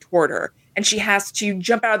barreling toward her. And she has to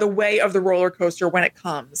jump out of the way of the roller coaster when it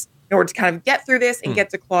comes in order to kind of get through this and get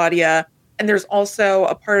to Claudia. And there's also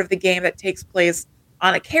a part of the game that takes place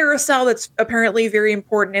on a carousel that's apparently very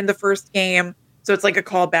important in the first game. So it's like a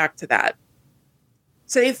callback to that.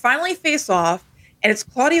 So they finally face off, and it's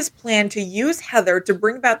Claudia's plan to use Heather to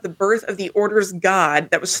bring about the birth of the Order's God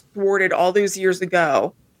that was thwarted all those years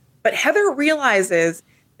ago. But Heather realizes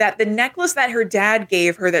that the necklace that her dad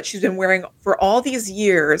gave her that she's been wearing for all these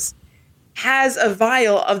years has a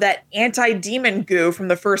vial of that anti-demon goo from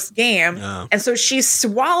the first game. Oh. And so she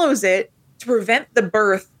swallows it to prevent the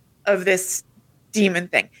birth of this demon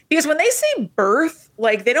thing. Because when they say birth,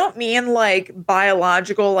 like, they don't mean like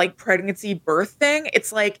biological, like pregnancy birth thing.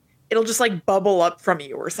 It's like, it'll just like bubble up from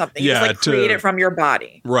you or something. Yeah, you just like create it from your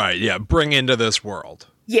body. Right. Yeah. Bring into this world.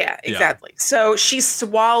 Yeah, exactly. Yeah. So she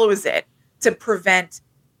swallows it to prevent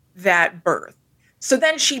that birth. So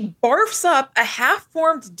then she barfs up a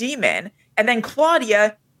half-formed demon, and then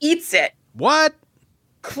Claudia eats it. What?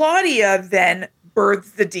 Claudia then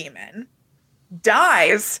births the demon,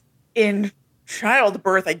 dies in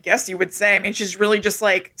childbirth, I guess you would say. I mean, she's really just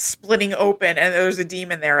like splitting open, and there's a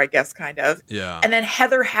demon there, I guess, kind of. Yeah. And then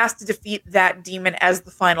Heather has to defeat that demon as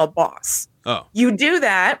the final boss. Oh. You do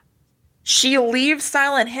that, she leaves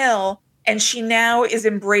Silent Hill, and she now is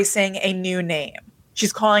embracing a new name.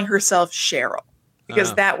 She's calling herself Cheryl,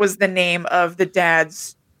 because that was the name of the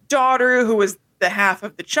dad's daughter, who was the half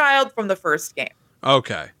of the child from the first game.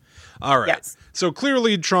 Okay. All right. Yes. So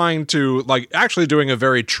clearly trying to, like, actually doing a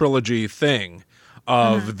very trilogy thing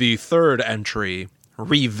of the third entry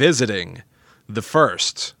revisiting the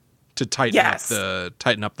first to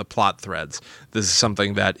tighten up the plot threads. This is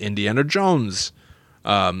something that Indiana Jones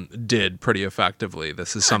did pretty effectively.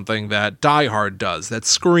 This is something that Die Hard does, that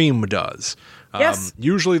Scream does. Yes.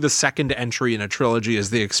 Usually the second entry in a trilogy is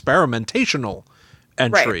the experimentational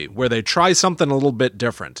entry, where they try something a little bit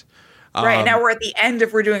different. Right. Now we're at the end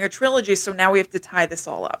if we're doing a trilogy, so now we have to tie this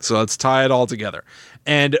all up. So let's tie it all together.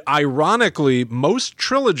 And ironically, most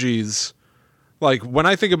trilogies, like when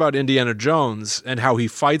I think about Indiana Jones and how he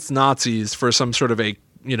fights Nazis for some sort of a,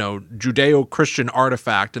 Judeo-Christian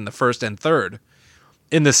artifact in the first and third,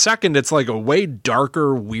 in the second, it's like a way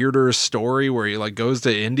darker, weirder story where he like goes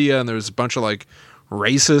to India and there's a bunch of like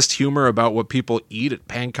racist humor about what people eat at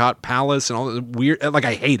Pankot Palace and all that weird. Like,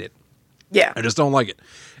 I hate it. Yeah. I just don't like it.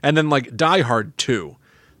 And then like Die Hard 2.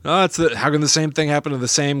 How can the same thing happen to the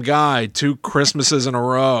same guy 2 Christmases in a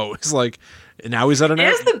row? It's like, now he's at an...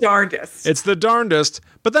 It's the darndest. It's the darndest.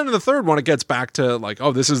 But then in the third one, it gets back to like,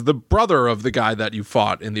 oh, this is the brother of the guy that you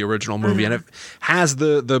fought in the original movie. And it has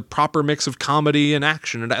the proper mix of comedy and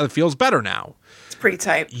action. And it feels better now. It's pretty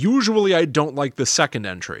tight. Usually I don't like the second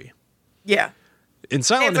entry. Yeah. In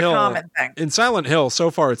Silent Hill, a common thing. In Silent Hill, so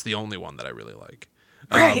far, it's the only one that I really like.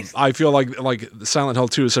 Right. I feel like Silent Hill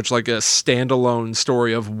 2 is such like a standalone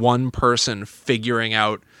story of one person figuring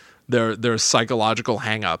out their psychological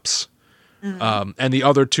hangups. And the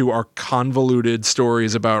other two are convoluted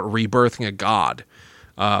stories about rebirthing a god.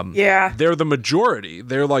 They're the majority.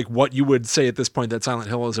 They're like what you would say at this point that Silent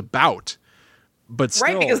Hill is about. But still,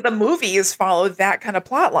 right, because the movies follow that kind of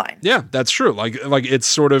plot line. Yeah, that's true. Like it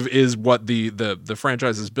sort of is what the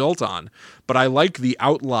franchise is built on. But I like the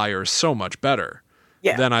outliers so much better.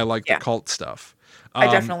 Then I like the cult stuff. I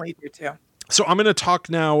definitely do too. So I'm going to talk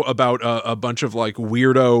now about a bunch of like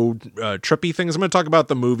weirdo, trippy things. I'm going to talk about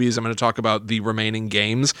the movies. I'm going to talk about the remaining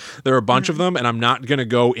games. There are a bunch of them, and I'm not going to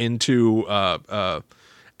go into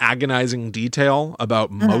agonizing detail about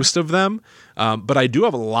most of them. But I do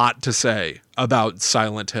have a lot to say about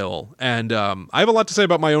Silent Hill. And I have a lot to say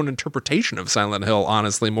about my own interpretation of Silent Hill,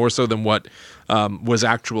 honestly, more so than what was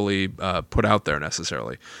actually put out there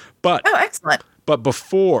necessarily. But excellent. But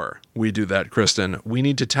before we do that, Kristen, we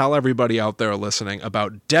need to tell everybody out there listening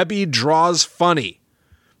about Debbie Draws Funny.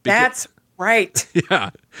 That's right. Yeah.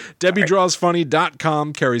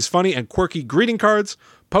 DebbieDrawsFunny.com carries funny and quirky greeting cards,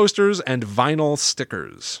 posters, and vinyl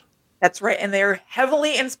stickers. That's right. And they're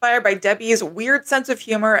heavily inspired by Debbie's weird sense of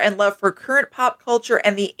humor and love for current pop culture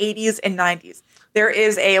and the 80s and 90s. There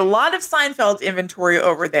is a lot of Seinfeld inventory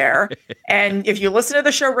over there. And if you listen to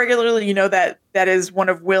the show regularly, you know that is one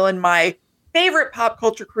of Will and my favorite pop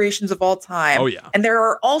culture creations of all time. Oh, yeah. And there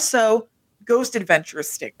are also Ghost Adventures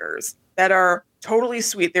stickers that are totally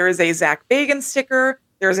sweet. There is a Zach Bagans sticker.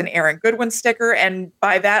 There's an Aaron Goodwin sticker. And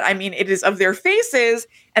by that, I mean, it is of their faces.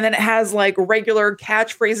 And then it has like regular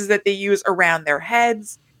catchphrases that they use around their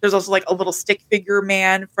heads. There's also like a little stick figure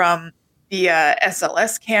man from the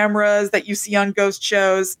SLS cameras that you see on ghost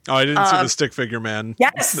shows. Oh, I didn't see the stick figure man.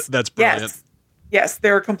 Yes. That's brilliant. Yes,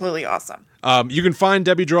 they're completely awesome. You can find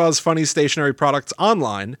Debbie Draws Funny stationery products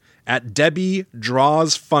online at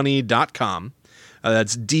debbiedrawsfunny.com.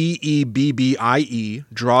 That's DEBBIE,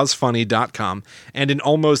 drawsfunny.com, and in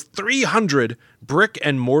almost 300 brick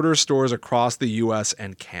and mortar stores across the U.S.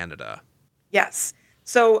 and Canada. Yes.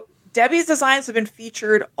 So Debbie's designs have been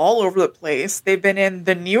featured all over the place. They've been in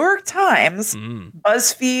the New York Times,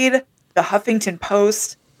 BuzzFeed, the Huffington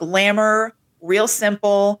Post, Glamour, Real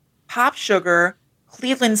Simple, Pop Sugar,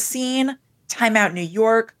 Cleveland Scene, Time Out New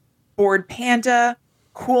York, Bored Panda,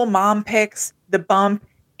 Cool Mom Pics, The Bump,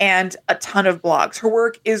 and a ton of blogs. Her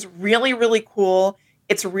work is really, really cool.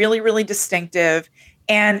 It's really, really distinctive.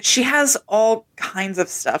 And she has all kinds of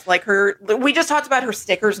stuff. Like we just talked about her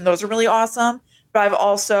stickers, and those are really awesome. But I've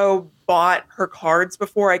also bought her cards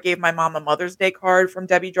before. I gave my mom a Mother's Day card from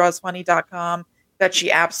debbiedrawsfunny.com that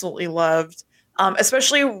she absolutely loved.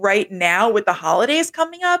 Especially right now with the holidays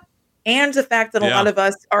coming up and the fact that a lot of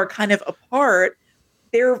us are kind of apart.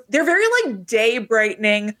 They're very like day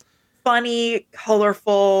brightening, funny,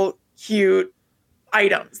 colorful, cute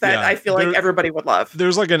items that I feel like everybody would love.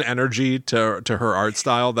 There's like an energy to her art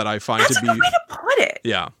style that I find That's to be a good way to put it.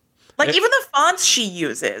 Yeah. Like even the fonts she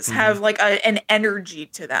uses have like an energy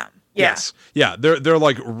to them. Yeah. Yes. Yeah. They're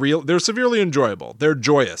like real. They're severely enjoyable. They're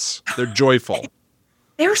joyous. They're joyful.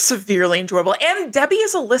 They're severely enjoyable. And Debbie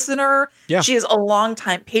is a listener. Yeah. She is a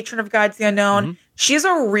longtime patron of Guides the Unknown. She's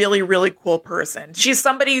a really, really cool person. She's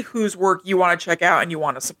somebody whose work you want to check out and you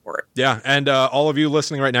want to support. Yeah. And all of you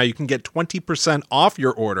listening right now, you can get 20% off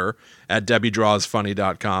your order at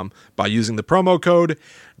debbiedrawsfunny.com by using the promo code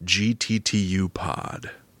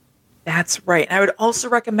GTTUPod. That's right. And I would also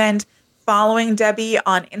recommend following Debbie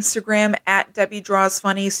on Instagram at Debbie Draws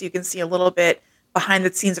Funny so you can see a little bit behind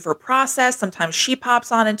the scenes of her process. Sometimes she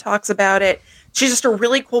pops on and talks about it. She's just a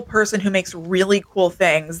really cool person who makes really cool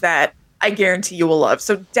things that I guarantee you will love.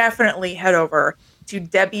 So definitely head over to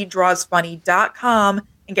debbiedrawsfunny.com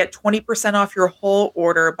and get 20% off your whole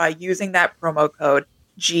order by using that promo code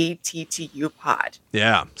GTTUPod.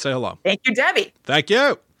 Yeah. Say hello. Thank you, Debbie. Thank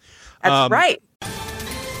you. That's right.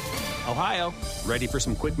 Ohio, ready for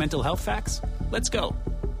some quick mental health facts? Let's go.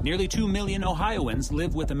 Nearly 2 million Ohioans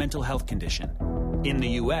live with a mental health condition. In the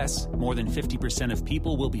U.S., more than 50% of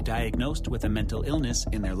people will be diagnosed with a mental illness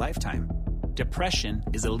in their lifetime. Depression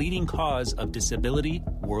is a leading cause of disability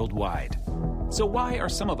worldwide. So why are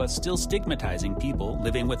some of us still stigmatizing people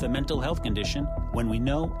living with a mental health condition when we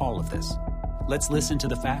know all of this? Let's listen to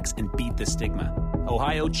the facts and beat the stigma.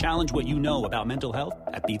 Ohio, challenge what you know about mental health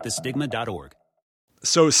at beatthestigma.org.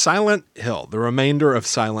 So Silent Hill, the remainder of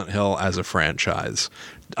Silent Hill as a franchise,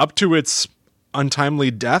 up to its untimely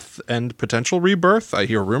death and potential rebirth, I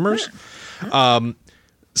hear rumors.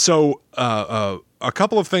 So a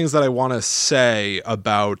couple of things that I want to say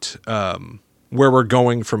about where we're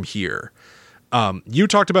going from here. You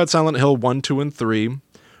talked about Silent Hill 1, 2, and 3,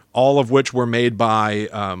 all of which were made by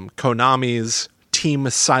Konami's Team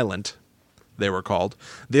Silent, they were called.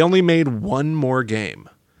 They only made one more game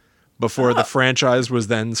before the franchise was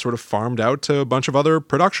then sort of farmed out to a bunch of other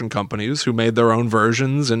production companies who made their own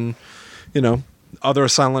versions, and, you know, other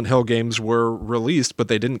Silent Hill games were released, but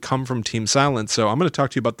they didn't come from Team Silent. So I'm going to talk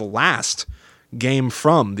to you about the last game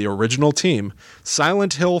from the original team,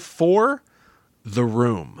 Silent Hill 4, The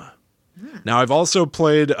Room. Now, I've also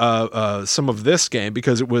played some of this game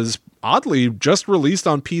because it was oddly just released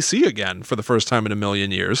on PC again for the first time in a million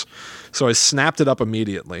years. So I snapped it up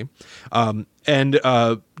immediately.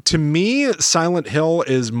 To me, Silent Hill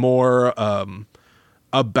is more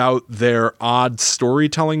about their odd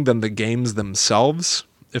storytelling than the games themselves,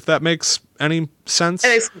 if that makes any sense. It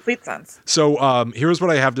makes complete sense. So here's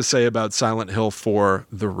what I have to say about Silent Hill 4,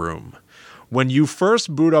 The Room. When you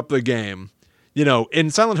first boot up the game, you know, in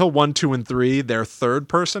Silent Hill 1, 2, and 3, they're third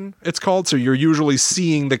person, it's called. So you're usually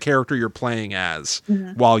seeing the character you're playing as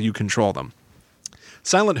while you control them.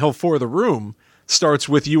 Silent Hill 4, The Room starts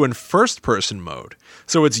with you in first person mode.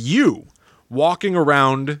 So it's you walking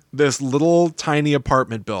around this little tiny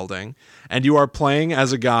apartment building, and you are playing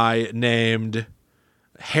as a guy named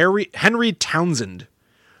Henry Townsend,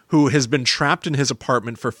 who has been trapped in his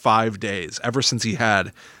apartment for 5 days, ever since he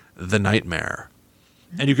had the nightmare.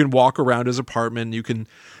 And you can walk around his apartment. You can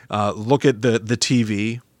look at the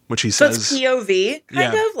TV, which he says. So it's POV,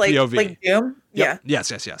 kind of like POV. Like Doom. Yep. Yeah.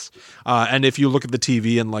 Yes. And if you look at the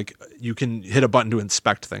TV and like you can hit a button to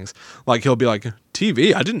inspect things, like he'll be like,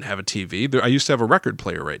 TV? I didn't have a TV. I used to have a record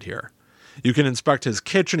player right here. You can inspect his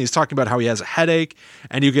kitchen. He's talking about how he has a headache,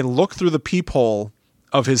 and you can look through the peephole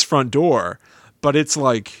of his front door, but it's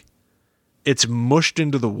like it's mushed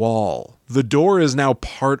into the wall. The door is now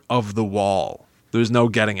part of the wall. There's no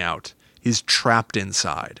getting out. He's trapped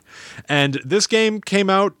inside. And this game came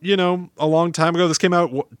out, a long time ago. This came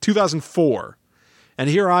out 2004. And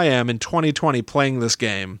here I am in 2020 playing this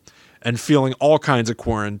game and feeling all kinds of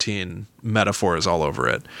quarantine metaphors all over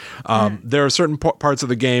it. There are certain parts of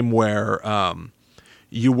the game where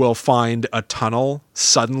you will find a tunnel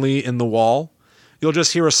suddenly in the wall. You'll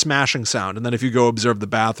just hear a smashing sound. And then if you go observe the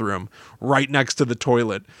bathroom, right next to the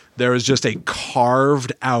toilet, there is just a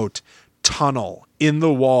carved out tunnel in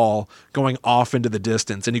the wall going off into the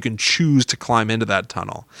distance. And you can choose to climb into that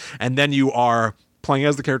tunnel. And then you are playing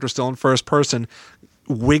as the character still in first person,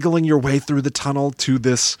 wiggling your way through the tunnel to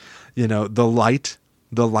this, the light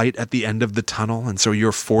at the end of the tunnel. And so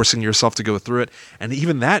you're forcing yourself to go through it. And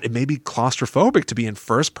even that, it may be claustrophobic to be in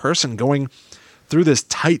first person going through this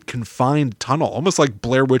tight, confined tunnel, almost like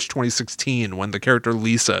Blair Witch 2016 when the character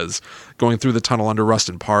Lisa is going through the tunnel under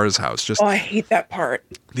Rustin Parr's house. I hate that part.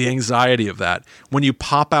 The anxiety of that. When you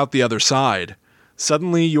pop out the other side,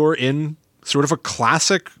 suddenly you're in sort of a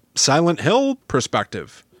classic Silent Hill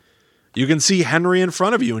perspective. You can see Henry in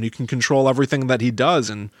front of you and you can control everything that he does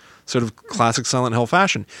in sort of classic Silent Hill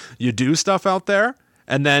fashion. You do stuff out there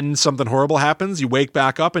and then something horrible happens. You wake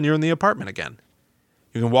back up and you're in the apartment again.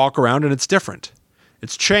 You can walk around and it's different.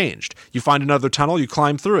 It's changed. You find another tunnel, you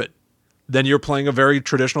climb through it. Then you're playing a very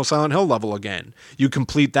traditional Silent Hill level again. You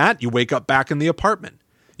complete that, you wake up back in the apartment.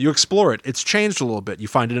 You explore it. It's changed a little bit. You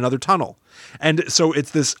find another tunnel. And so it's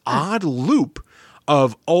this odd loop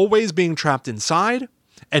of always being trapped inside,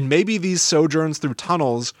 and maybe these sojourns through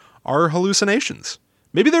tunnels are hallucinations.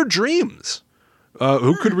 Maybe they're dreams.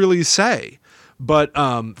 Who could really say? But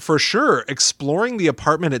for sure, exploring the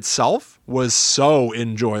apartment itself was so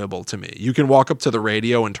enjoyable to me. You can walk up to the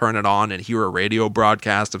radio and turn it on and hear a radio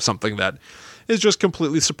broadcast of something that is just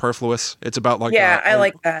completely superfluous. It's about I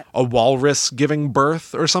like that. A walrus giving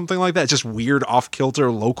birth or something like that. It's just weird off-kilter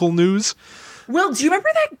local news. Will, do you remember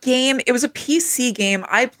that game? It was a PC game.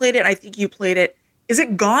 I played it. I think you played it. Is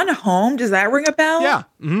it Gone Home? Does that ring a bell? Yeah.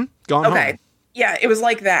 Mm-hmm. Gone Home. Okay. Yeah, it was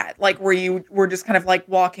like that, like where you were just kind of like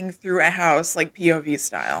walking through a house, like POV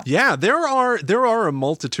style. Yeah, there are a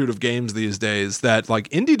multitude of games these days that like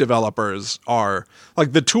indie developers are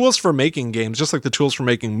like the tools for making games, just like the tools for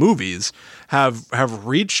making movies, have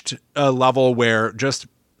reached a level where just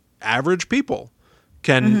average people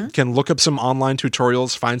can look up some online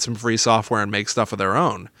tutorials, find some free software, and make stuff of their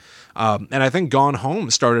own. And I think Gone Home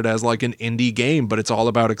started as like an indie game, but it's all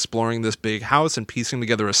about exploring this big house and piecing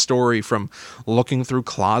together a story from looking through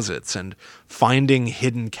closets and finding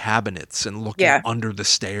hidden cabinets and looking under the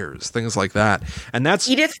stairs, things like that. And that's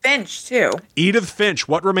Edith Finch too. Edith Finch.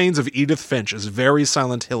 What Remains of Edith Finch is very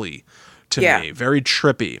Silent Hill-y to me, very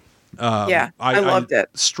trippy. I loved it.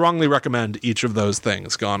 Strongly recommend each of those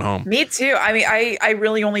things. Gone Home. Me too. I mean, I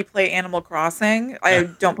really only play Animal Crossing. I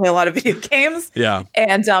don't play a lot of video games. Yeah.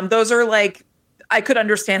 And those are like, I could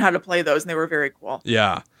understand how to play those, and they were very cool.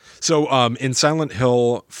 Yeah. So in Silent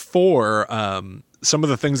Hill 4, some of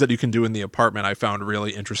the things that you can do in the apartment I found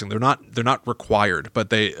really interesting. They're not required,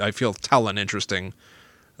 but I feel tell an interesting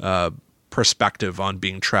perspective on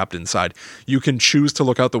being trapped inside. You can choose to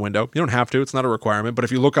look out the window. You don't have to. It's not a requirement. But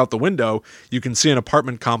if you look out the window, you can see an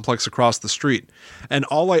apartment complex across the street. And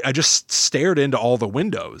I just stared into all the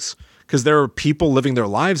windows because there are people living their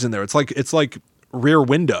lives in there. It's like Rear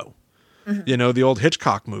Window, the old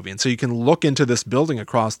Hitchcock movie. And so you can look into this building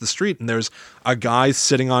across the street and there's a guy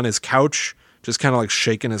sitting on his couch, just kind of like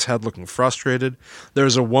shaking his head, looking frustrated.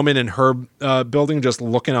 There's a woman in her building just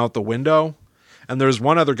looking out the window. And there's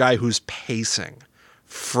one other guy who's pacing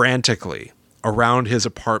frantically around his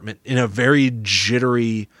apartment in a very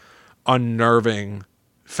jittery, unnerving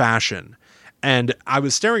fashion. And I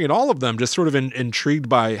was staring at all of them, just sort of intrigued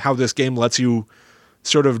by how this game lets you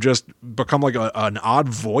sort of just become like an odd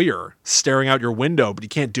voyeur staring out your window, but you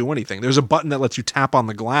can't do anything. There's a button that lets you tap on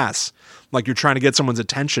the glass, like you're trying to get someone's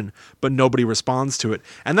attention, but nobody responds to it.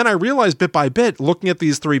 And then I realized bit by bit, looking at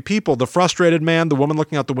these three people, the frustrated man, the woman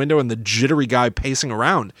looking out the window, and the jittery guy pacing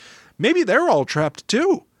around, maybe they're all trapped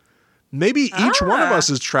too. Maybe each one of us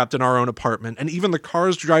is trapped in our own apartment, and even the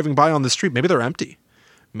cars driving by on the street, maybe they're empty.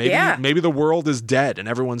 Maybe the world is dead and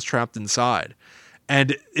everyone's trapped inside.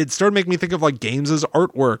 And it started making me think of like games as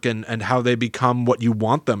artwork and how they become what you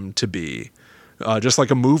want them to be. Just like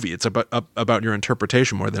a movie. It's about your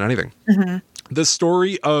interpretation more than anything. Mm-hmm. The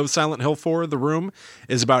story of Silent Hill 4, The Room,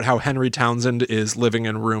 is about how Henry Townsend is living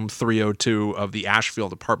in room 302 of the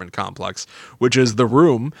Ashfield apartment complex, which is the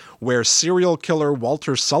room where serial killer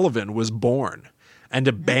Walter Sullivan was born. and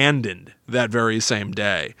abandoned that very same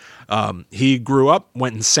day. He grew up,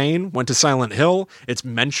 went insane, went to Silent Hill. It's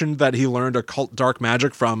mentioned that he learned occult dark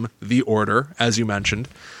magic from the Order, as you mentioned.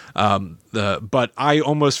 But I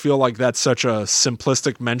almost feel like that's such a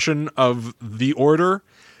simplistic mention of the Order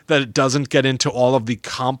that it doesn't get into all of the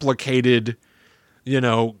complicated,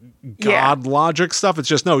 God logic stuff. It's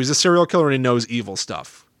just, no, he's a serial killer and he knows evil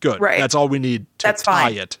stuff. Good. Right. That's all we need to tie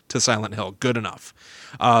it to Silent Hill. Good enough.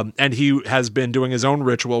 And he has been doing his own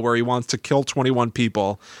ritual where he wants to kill 21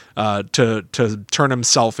 people to turn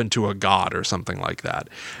himself into a god or something like that.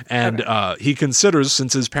 And he considers,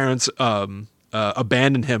 since his parents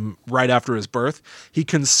abandoned him right after his birth, he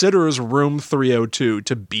considers room 302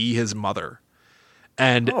 to be his mother.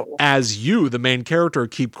 And as you, the main character,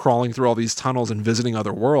 keep crawling through all these tunnels and visiting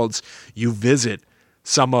other worlds, you visit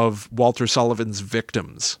some of Walter Sullivan's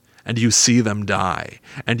victims, and you see them die,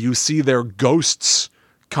 and you see their ghosts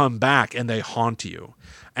come back, and they haunt you.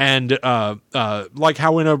 And like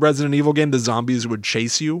how in a Resident Evil game, the zombies would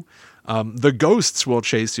chase you, the ghosts will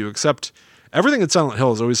chase you, except everything at Silent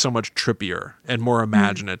Hill is always so much trippier and more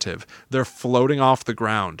imaginative. They're floating off the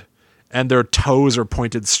ground, and their toes are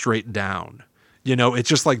pointed straight down. It's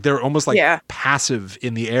just like they're almost like passive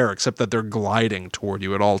in the air, except that they're gliding toward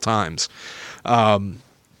you at all times.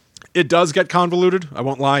 It does get convoluted. I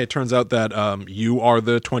won't lie. It turns out that you are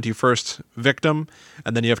the 21st victim,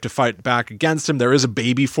 and then you have to fight back against him. There is a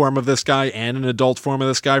baby form of this guy and an adult form of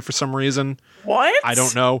this guy for some reason. What? I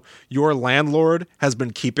don't know. Your landlord has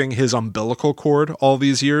been keeping his umbilical cord all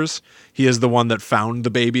these years. He is the one that found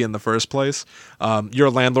the baby in the first place. Your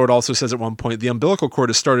landlord also says at one point, the umbilical cord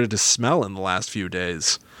has started to smell in the last few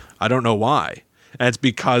days. I don't know why. And it's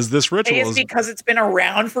because this ritual is because it's been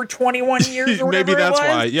around for 21 years or maybe that's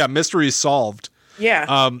why. Yeah, mystery solved.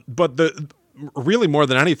 Yeah. But really more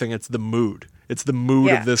than anything, it's the mood. It's the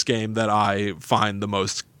mood of this game that I find the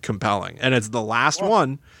most compelling. And it's the last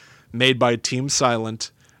one made by Team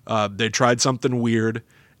Silent. They tried something weird.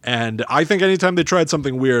 And I think anytime they tried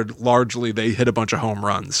something weird, largely they hit a bunch of home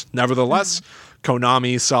runs. Nevertheless,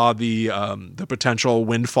 Konami saw the potential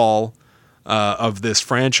windfall of this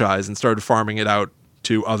franchise and started farming it out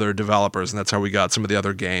to other developers, and that's how we got some of the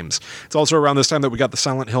other games. It's also around this time that we got the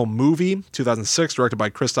Silent Hill movie, 2006, directed by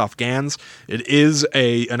Christoph Gans. It is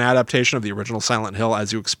an adaptation of the original Silent Hill,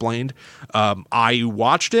 as you explained. I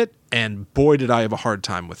watched it, and boy, did I have a hard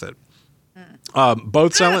time with it.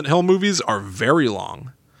 Both Silent Hill movies are very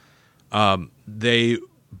long.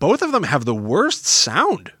 Both of them have the worst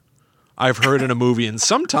sound I've heard in a movie in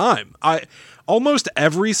some time. Almost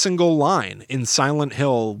every single line in Silent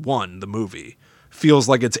Hill 1, the movie, feels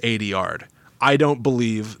like it's ADR'd. I don't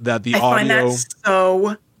believe that the audio... I find that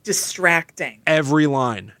so distracting. Every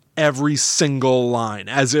line, every single line,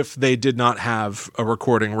 as if they did not have a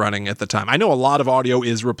recording running at the time. I know a lot of audio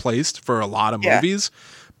is replaced for a lot of movies,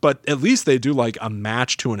 but at least they do like a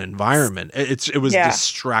match to an environment. It was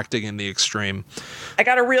distracting in the extreme. I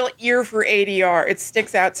got a real ear for ADR. It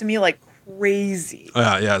sticks out to me like crazy.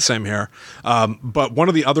 Yeah, same here. But one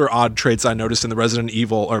of the other odd traits I noticed in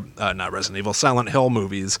the Silent Hill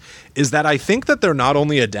movies is that I think that they're not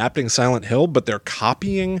only adapting Silent Hill, but they're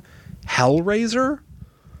copying Hellraiser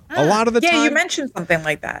a lot of the time. Yeah, you mentioned something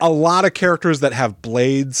like that. A lot of characters that have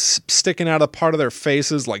blades sticking out of part of their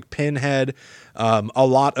faces, like Pinhead. A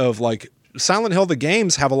lot of like Silent Hill, the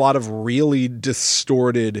games have a lot of really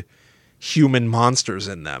distorted human monsters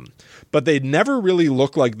in them. But they never really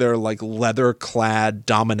look like they're like leather-clad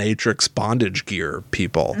dominatrix bondage gear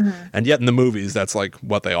people. Mm-hmm. And yet in the movies, that's like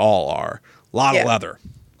what they all are. A lot of leather.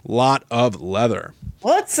 Lot of leather.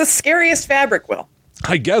 Well, it's the scariest fabric, Will.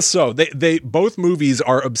 I guess so. They both movies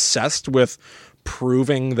are obsessed with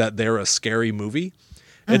proving that they're a scary movie.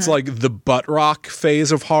 Mm-hmm. It's like the butt rock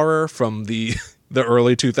phase of horror from the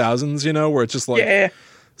early 2000s, where it's just like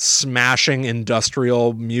smashing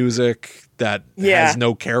industrial music that has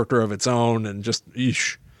no character of its own and just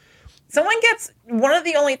eesh. One of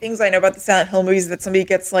the only things I know about the Silent Hill movies is that somebody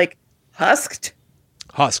gets like husked.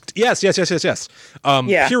 Yes.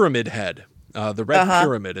 Pyramid Head. The Red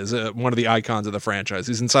Pyramid is one of the icons of the franchise.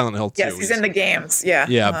 He's in Silent Hill 2. Yes, he's in the games. Yeah.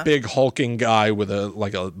 Yeah, big hulking guy with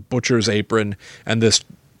a butcher's apron and this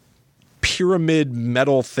pyramid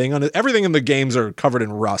metal thing on it. Everything in the games are covered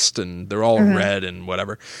in rust and they're all red and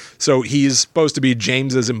whatever. So he's supposed to be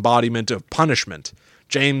James's embodiment of punishment.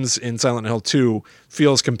 James in Silent Hill 2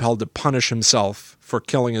 feels compelled to punish himself for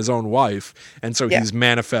killing his own wife, and so he's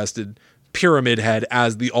manifested Pyramid Head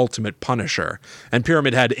as the ultimate punisher. And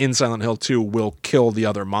Pyramid Head in Silent Hill 2 will kill the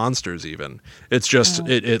other monsters even. It's just,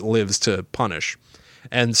 it lives to punish.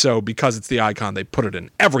 And so because it's the icon, they put it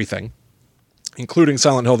in everything, including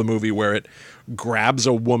Silent Hill the movie, where it grabs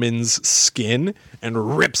a woman's skin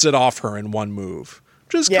and rips it off her in one move,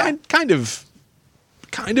 which is kind of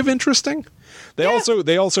interesting. They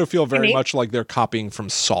also feel very much like they're copying from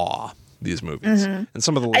Saw, these movies. And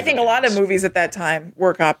some of the I think a lot of movies at that time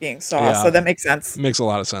were copying Saw, so that makes sense. Makes a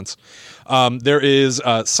lot of sense. There is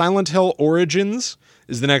Silent Hill Origins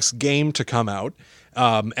is the next game to come out.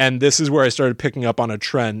 And this is where I started picking up on a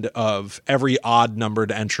trend of every odd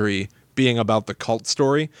numbered entry being about the cult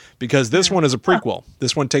story, because this one is a prequel.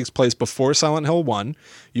 This one takes place before Silent Hill 1.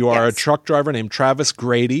 You are a truck driver named Travis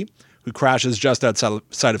Grady, who crashes just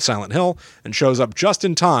outside of Silent Hill and shows up just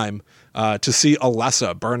in time to see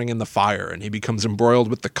Alessa burning in the fire. And he becomes embroiled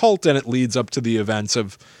with the cult, and it leads up to the events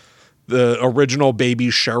of the original baby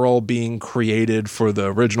Cheryl being created for the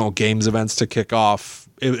original games events to kick off.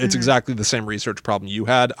 It's exactly the same research problem you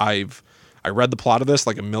had. I read the plot of this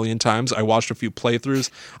like a million times. I watched a few playthroughs.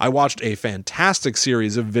 I watched a fantastic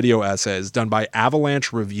series of video essays done by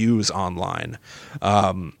Avalanche Reviews online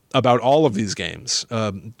about all of these games.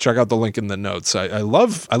 Check out the link in the notes. I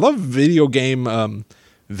love video game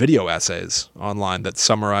video essays online that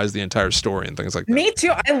summarize the entire story and things like that. Me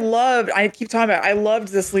too. I loved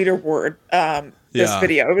this leaderboard, this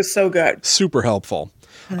video. It was so good. Super helpful.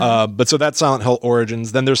 But so that's Silent Hill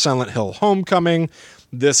Origins. Then there's Silent Hill Homecoming.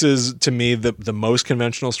 This is, to me, the most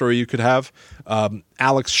conventional story you could have.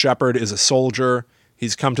 Alex Shepard is a soldier.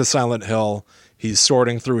 He's come to Silent Hill. He's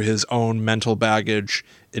sorting through his own mental baggage.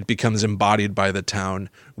 It becomes embodied by the town.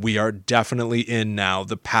 We are definitely in now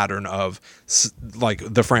the pattern of, like,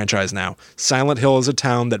 the franchise now. Silent Hill is a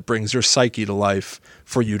town that brings your psyche to life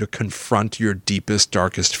for you to confront your deepest,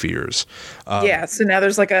 darkest fears. So now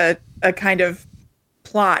there's like a kind of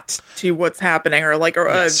plot to what's happening, or like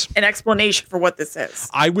an explanation for what this is.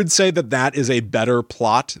 I would say that is a better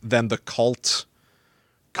plot than the cult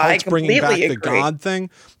bringing back the God thing.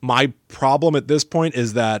 My problem at this point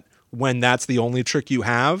is that when that's the only trick you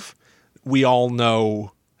have, we all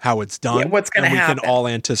know how it's done. What's going to happen. We can all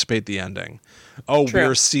anticipate the ending.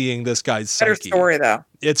 We're seeing this guy's psyche. Better story, though.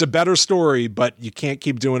 It's a better story, but you can't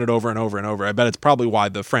keep doing it over and over and over. I bet it's probably why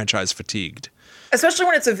the franchise fatigued. Especially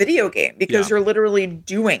when it's a video game, because you're literally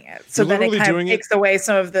doing it. So then it kind of takes away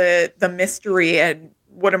some of the mystery and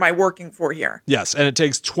what am I working for here? Yes, and it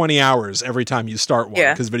takes 20 hours every time you start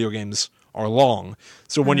one, because video games are long.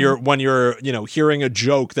 So when you're hearing a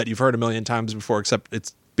joke that you've heard a million times before, except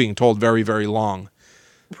it's being told very, very long,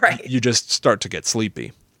 right? You just start to get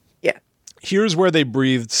sleepy. Yeah. Here's where they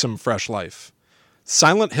breathed some fresh life.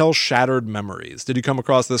 Silent Hill Shattered Memories. Did you come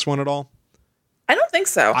across this one at all? I don't think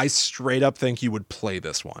so. I straight up think you would play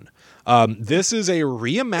this one. This is a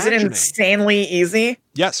reimagining. Is it insanely easy?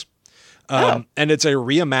 Yes. And it's a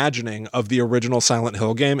reimagining of the original Silent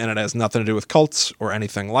Hill game, and it has nothing to do with cults or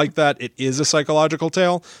anything like that. It is a psychological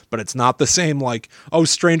tale, but it's not the same like,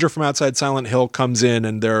 stranger from outside Silent Hill comes in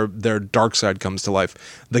and their dark side comes to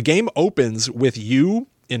life. The game opens with you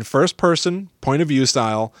in first person, point of view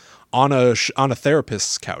style, on a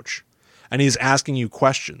therapist's couch, and he's asking you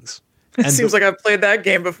questions. It seems like I've played that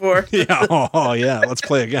game before. Let's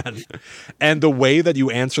play again. And the way that you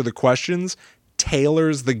answer the questions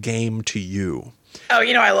tailors the game to you.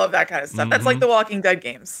 I love that kind of stuff. That's like the Walking Dead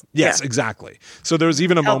games. Yes, exactly. So there's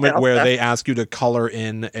even a moment where they ask you to color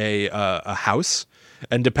in a house.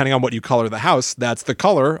 And depending on what you color the house, that's the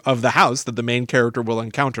color of the house that the main character will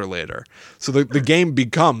encounter later. So the game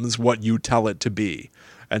becomes what you tell it to be.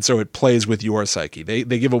 And so it plays with your psyche. They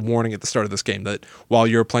give a warning at the start of this game that while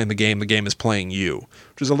you're playing the game is playing you,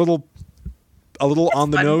 which is a little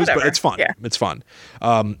on the nose, but it's fun. Yeah. It's fun.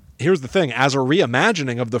 Here's the thing. As a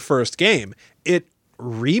reimagining of the first game, it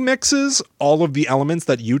remixes all of the elements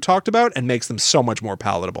that you talked about and makes them so much more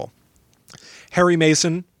palatable. Harry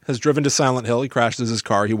Mason has driven to Silent Hill. He crashes his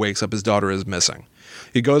car. He wakes up. His daughter is missing.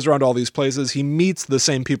 He goes around all these places. He meets the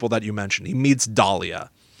same people that you mentioned. He meets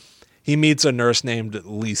Dahlia. He meets a nurse named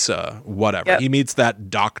Lisa, whatever. Yep. He meets that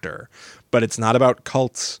doctor. But it's not about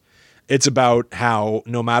cults. It's about how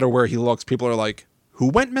no matter where he looks, people are like, who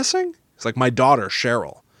went missing? It's like, my daughter,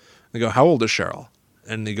 Cheryl. They go, how old is Cheryl?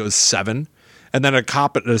 And he goes, 7. And then a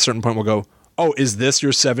cop at a certain point will go, oh, is this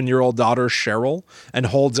your 7-year-old daughter, Cheryl? And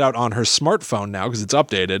holds out on her smartphone now, because it's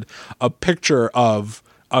updated, a picture of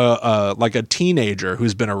like a teenager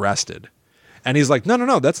who's been arrested. And he's like,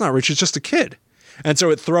 no, that's not Rich. She's just a kid. And so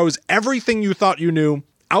it throws everything you thought you knew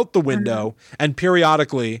out the window. And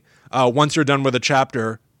periodically, once you're done with a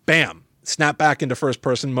chapter, bam, snap back into first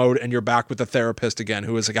person mode, and you're back with the therapist again,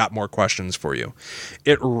 who has got more questions for you.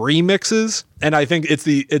 It remixes. And I think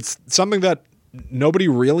it's something that nobody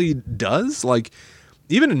really does. Like,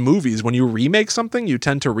 even in movies, when you remake something, you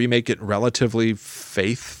tend to remake it relatively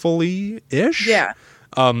faithfully-ish. Yeah.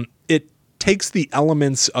 It takes the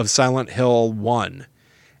elements of Silent Hill 1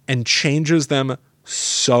 and changes them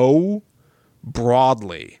so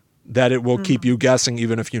broadly that it will keep you guessing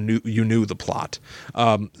even if you knew the plot.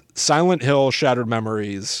 Silent Hill Shattered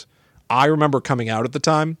Memories, I remember coming out at the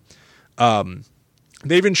time.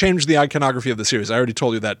 They even changed the iconography of the series. I already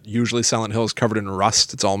told you that usually Silent Hill is covered in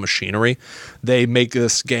rust. It's all machinery. They make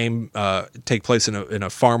this game take place in a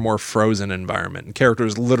far more frozen environment. And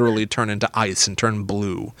characters literally turn into ice and turn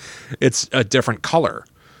blue. It's a different color.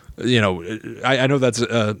 You know, I know that's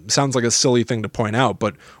sounds like a silly thing to point out,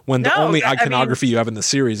 but when the only iconography you have in the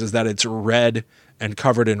series is that it's red and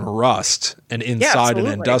covered in rust and inside an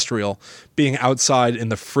industrial, being outside in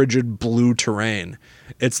the frigid blue terrain,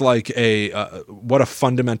 it's like what a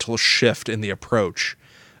fundamental shift in the approach.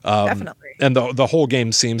 Definitely. And the whole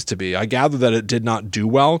game seems to be. I gather that it did not do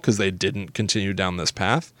well because they didn't continue down this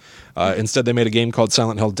path. Instead, they made a game called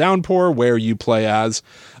Silent Hill Downpour, where you play as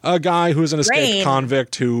a guy who's an escaped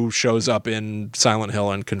convict who shows up in Silent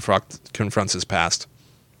Hill and confronts his past.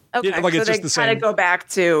 Okay, like, so it's just the same. Kind of go back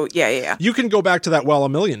to yeah. You can go back to that well a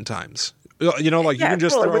million times. You know, like you can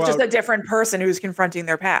just throw with out just a different person who's confronting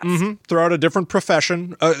their past. Throw out a different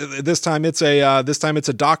profession. This time it's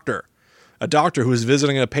a doctor. A doctor who is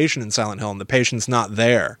visiting a patient in Silent Hill, and the patient's not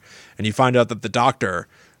there, and you find out that the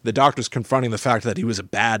doctor's confronting the fact that he was a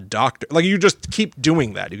bad doctor. Like, you just keep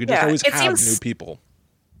doing that. You could just always have new people.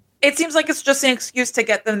 It seems like it's just an excuse to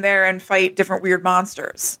get them there and fight different weird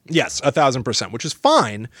monsters. Yes, 1,000%, which is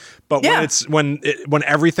fine. But when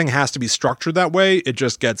everything has to be structured that way, it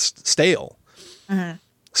just gets stale.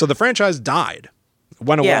 So the franchise died,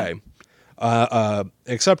 went away.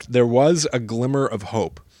 Except there was a glimmer of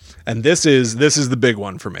hope. And this is the big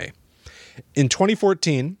one for me. In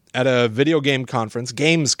 2014, at a video game conference,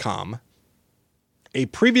 Gamescom, a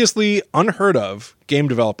previously unheard of game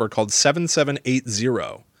developer called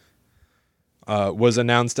 7780 was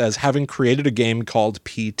announced as having created a game called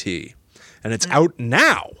PT. And it's out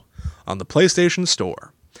now on the PlayStation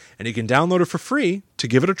Store. And you can download it for free to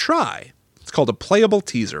give it a try. It's called a playable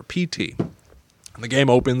teaser, PT. And the game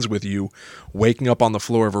opens with you waking up on the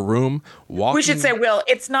floor of a room, walking. We should say, Will,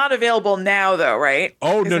 it's not available now, though, right?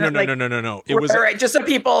 Oh, no. It was right. Just so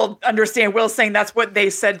people understand, Will's saying that's what they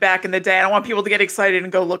said back in the day. I don't want people to get excited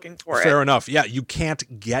and go looking for it. Fair enough. Yeah, you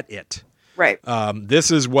can't get it. Right.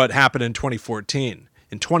 This is what happened in 2014.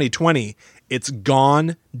 In 2020, it's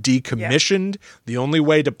gone, decommissioned. Yeah. The only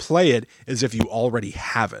way to play it is if you already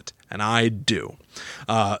have it. And I do.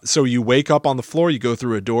 So you wake up on the floor, you go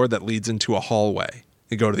through a door that leads into a hallway.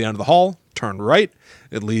 You go to the end of the hall, turn right.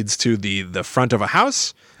 It leads to the front of a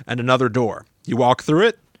house and another door. You walk through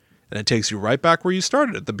it, and it takes you right back where you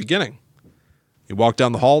started at the beginning. You walk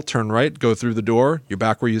down the hall, turn right, go through the door, you're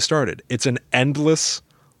back where you started. It's an endless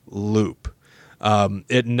loop.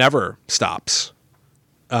 It never stops.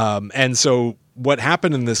 And so what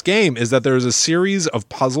happened in this game is that there's a series of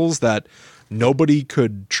puzzles that nobody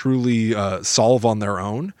could truly solve on their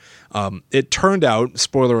own. It turned out,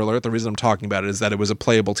 spoiler alert, the reason I'm talking about it is that it was a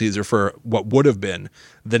playable teaser for what would have been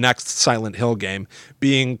the next Silent Hill game,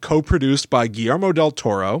 being co-produced by Guillermo del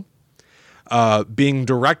Toro, being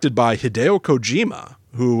directed by Hideo Kojima,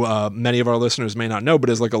 who many of our listeners may not know, but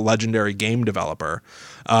is like a legendary game developer,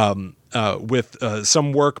 with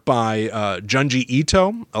some work by Junji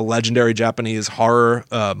Ito, a legendary Japanese horror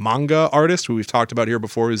manga artist who we've talked about here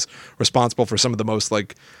before, who's responsible for some of the most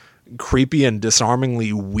like creepy and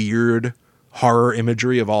disarmingly weird horror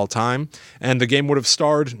imagery of all time. And the game would have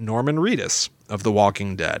starred Norman Reedus of The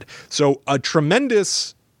Walking Dead. So a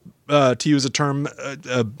tremendous, to use a term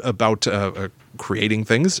about creating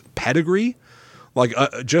things, pedigree. Like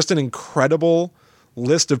just an incredible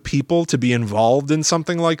list of people to be involved in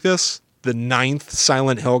something like this. The 9th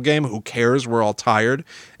Silent Hill game, who cares? We're all tired.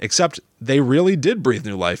 Except they really did breathe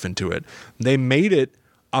new life into it. They made it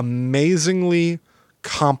amazingly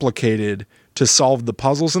complicated to solve the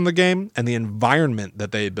puzzles in the game, and the environment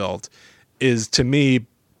that they built is, to me,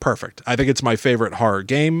 perfect. I think it's my favorite horror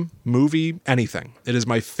game, movie, anything. It is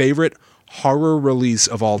my favorite horror release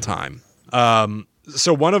of all time.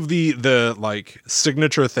 So one of the like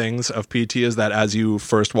signature things of PT is that as you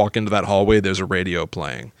first walk into that hallway, there's a radio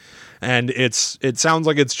playing, and it sounds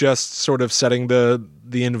like it's just sort of setting the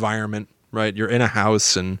environment, right? You're in a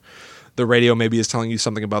house and the radio maybe is telling you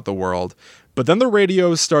something about the world, but then the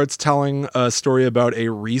radio starts telling a story about a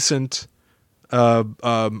recent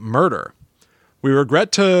murder. We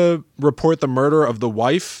regret to report the murder of the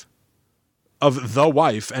wife of the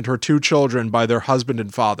wife and her 2 children by their husband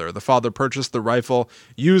and father. The father purchased the rifle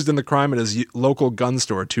used in the crime at his local gun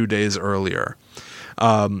store 2 days earlier.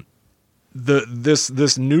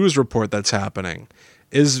 This news report that's happening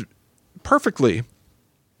is perfectly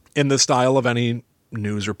in the style of any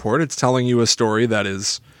news report. It's telling you a story that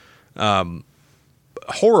is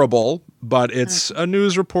horrible, but it's a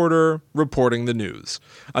news reporter reporting the news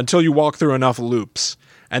until you walk through enough loops,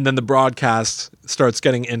 and then the broadcast starts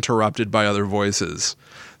getting interrupted by other voices.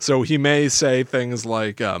 So he may say things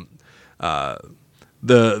like, the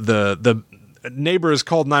neighbors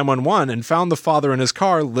called 911 and found the father in his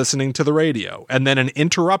car listening to the radio. And then an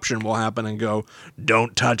interruption will happen and go,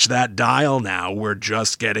 "Don't touch that dial now. We're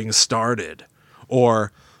just getting started."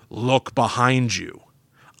 Or, "Look behind you.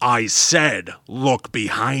 I said, look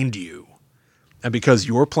behind you." And because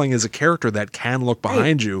you're playing as a character that can look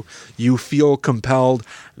behind you, you feel compelled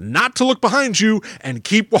not to look behind you and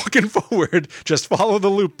keep walking forward. Just follow the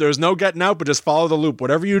loop. There's no getting out, but just follow the loop.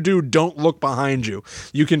 Whatever you do, don't look behind you.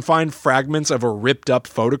 You can find fragments of a ripped up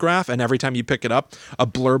photograph, and every time you pick it up, a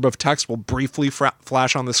blurb of text will briefly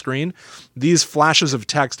flash on the screen. These flashes of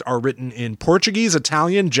text are written in Portuguese,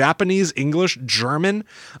 Italian, Japanese, English, German.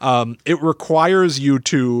 It requires you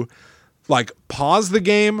to pause the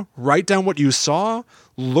game, write down what you saw,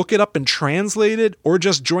 look it up and translate it, or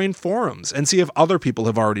just join forums and see if other people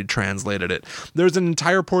have already translated it. There's an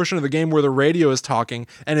entire portion of the game where the radio is talking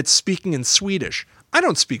and it's speaking in Swedish. I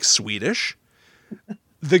don't speak Swedish.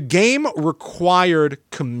 The game required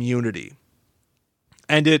community,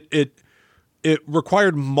 and it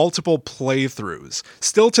required multiple playthroughs.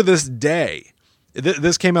 Still to this day,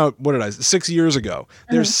 this came out, 6 years ago.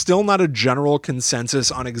 There's still not a general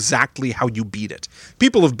consensus on exactly how you beat it.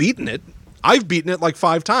 People have beaten it. I've beaten it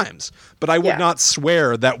 5 times, but I would not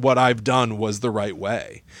swear that what I've done was the right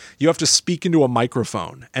way. You have to speak into a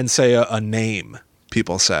microphone and say a name,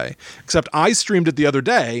 people say. Except I streamed it the other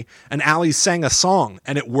day, and Allie sang a song,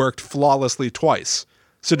 and it worked flawlessly twice.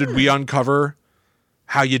 So did we uncover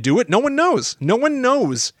how you do it? No one knows. No one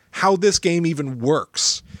knows how this game even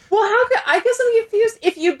works. Well, I guess I'm confused.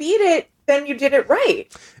 If you beat it, then you did it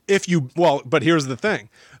right. But here's the thing.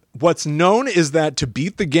 What's known is that to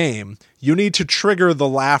beat the game, you need to trigger the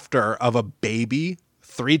laughter of a baby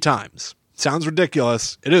 3 times. Sounds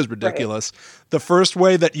ridiculous. It is ridiculous. Right. The first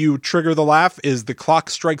way that you trigger the laugh is the clock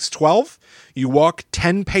strikes 12. You walk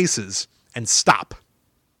 10 paces and stop.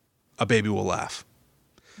 A baby will laugh.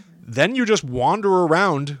 Then you just wander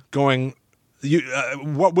around going,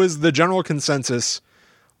 what was the general consensus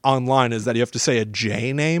online is that you have to say a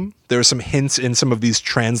J name. There are some hints in some of these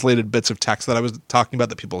translated bits of text that I was talking about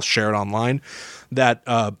that people shared online, that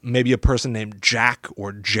maybe a person named Jack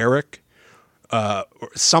or Jarek, or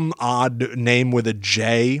some odd name with a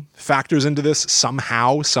J factors into this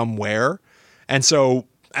somehow, somewhere. And so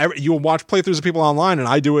you'll watch playthroughs of people online, and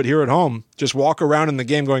I do it here at home. Just walk around in the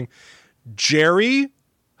game going, Jerry,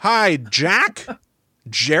 hi, Jack,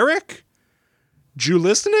 Jarek, you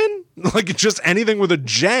listening? Just anything with a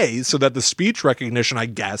J, so that the speech recognition, I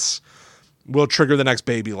guess, will trigger the next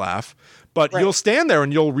baby laugh. But you'll stand there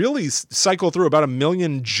and you'll really cycle through about 1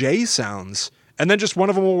 million J sounds, and then just one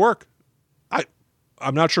of them will work.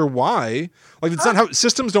 I'm not sure why. It's not how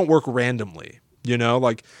systems don't work randomly.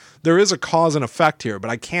 There is a cause and effect here,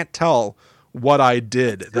 but I can't tell what I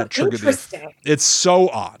did that triggered this. It's so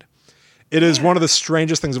odd. It is one of the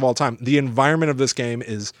strangest things of all time. The environment of this game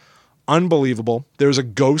is unbelievable. There's a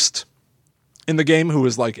ghost in the game who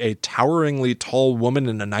is a toweringly tall woman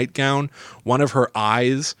in a nightgown. One of her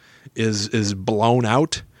eyes is blown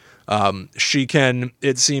out. She can,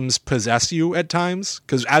 it seems, possess you at times,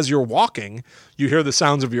 because as you're walking, you hear the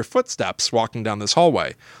sounds of your footsteps walking down this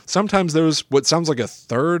hallway. Sometimes there's what sounds like a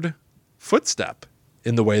third footstep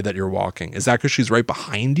in the way that you're walking. Is that because she's right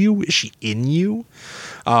behind you? Is she in you?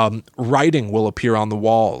 Writing will appear on the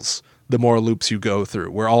walls the more loops you go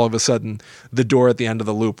through, where all of a sudden the door at the end of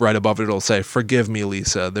the loop right above it will say, "Forgive me,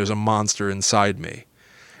 Lisa, there's a monster inside me."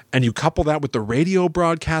 And you couple that with the radio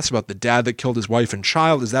broadcast about the dad that killed his wife and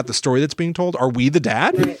child. Is that the story that's being told? Are we the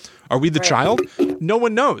dad? Are we the child? No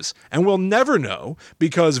one knows. And we'll never know,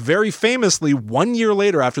 because very famously, 1 year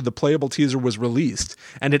later after the playable teaser was released,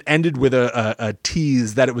 and it ended with a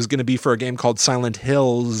tease that it was going to be for a game called Silent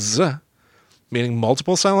Hills, meaning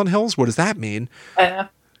multiple Silent Hills. What does that mean?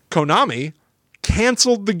 Konami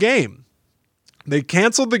canceled the game. They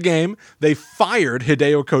canceled the game. They fired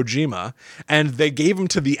Hideo Kojima, and they gave him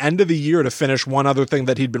to the end of the year to finish one other thing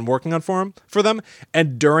that he'd been working on for them.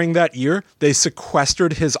 And during that year, they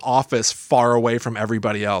sequestered his office far away from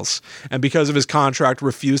everybody else. And because of his contract,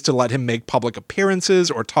 refused to let him make public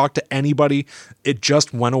appearances or talk to anybody. It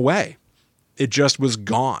just went away. It just was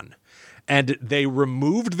gone. And they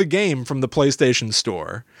removed the game from the PlayStation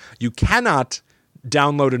Store. You cannot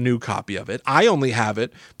download a new copy of it. I only have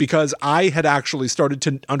it because I had actually started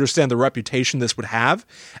to understand the reputation this would have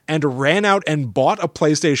and ran out and bought a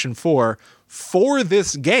PlayStation 4 for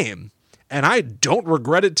this game. And I don't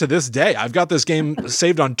regret it to this day. I've got this game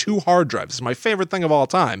saved on 2 hard drives. It's my favorite thing of all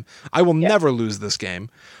time. I will never lose this game.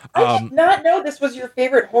 I did not know this was your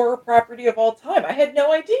favorite horror property of all time. I had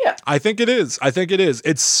no idea. I think it is.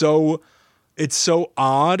 It's so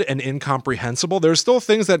odd and incomprehensible. There's still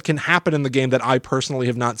things that can happen in the game that I personally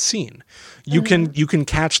have not seen. You can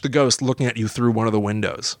catch the ghost looking at you through one of the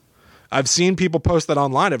windows. I've seen people post that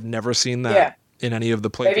online. I've never seen that in any of the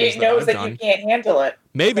playthroughs. Maybe it knows that you can't handle it.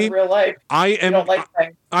 Maybe in real life.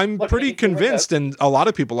 I'm pretty convinced, and a lot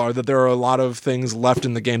of people are, that there are a lot of things left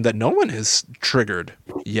in the game that no one has triggered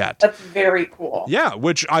yet. That's very cool. Yeah,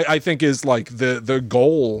 which I think is like the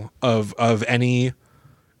goal of any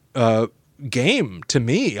game to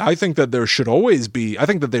me. I think that there should always be, I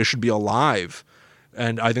think that they should be alive,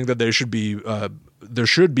 and I think that there should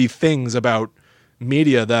be things about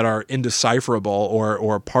media that are indecipherable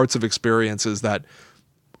or parts of experiences that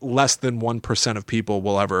less than 1% of people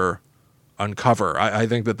will ever uncover. I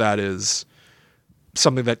think that is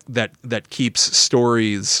something that keeps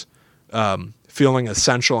stories feeling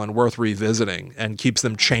essential and worth revisiting, and keeps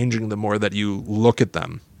them changing the more that you look at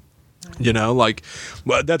them. You know, like,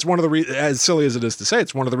 that's one of the reasons, as silly as it is to say,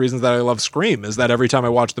 it's one of the reasons that I love Scream, is that every time I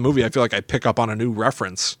watch the movie, I feel like I pick up on a new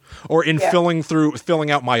reference. Or in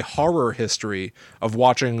filling out my horror history of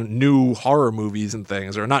watching new horror movies and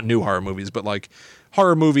things, or not new horror movies, but like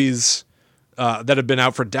horror movies that have been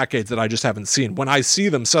out for decades that I just haven't seen. When I see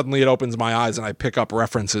them, suddenly it opens my eyes and I pick up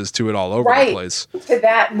references to it all over the place. To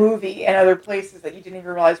that movie and other places that you didn't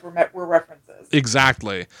even realize were references.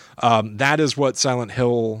 Exactly. That is what Silent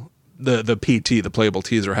Hill, the PT, the playable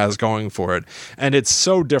teaser, has going for it. And it's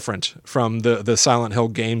so different from the Silent Hill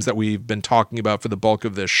games that we've been talking about for the bulk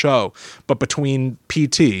of this show. But between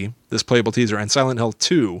PT, this playable teaser, and Silent Hill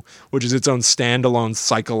 2, which is its own standalone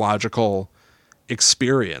psychological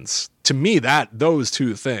experience, to me, those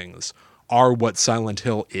two things are what Silent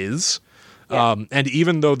Hill is. And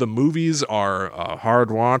even though the movies are a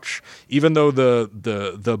hard watch, even though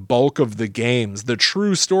the bulk of the games, the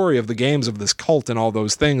true story of the games of this cult and all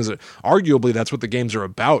those things, arguably that's what the games are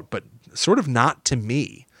about, but sort of not to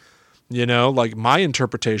me. You know, like, my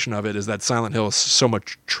interpretation of it is that Silent Hill is so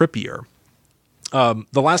much trippier. The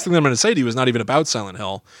last thing that I'm going to say to you is not even about Silent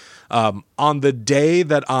Hill. On the day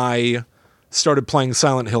that I started playing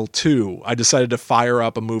Silent Hill 2, I decided to fire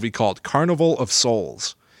up a movie called Carnival of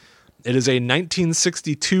Souls. It is a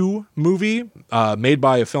 1962 movie made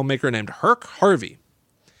by a filmmaker named Herk Harvey.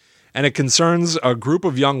 And it concerns a group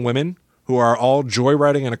of young women who are all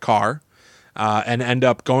joyriding in a car and end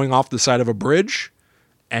up going off the side of a bridge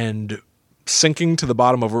and sinking to the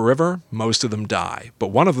bottom of a river. Most of them die, but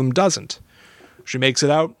one of them doesn't. She makes it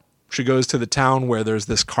out. She goes to the town where there's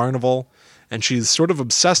this carnival, and she's sort of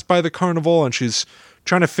obsessed by the carnival, and she's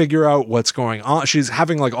trying to figure out what's going on. She's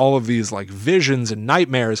having like all of these like visions and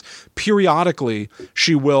nightmares. Periodically,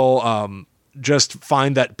 she will just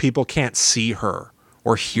find that people can't see her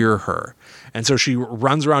or hear her. And so she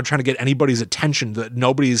runs around trying to get anybody's attention, that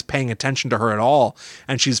nobody's paying attention to her at all.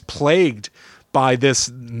 And she's plagued by this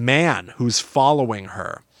man who's following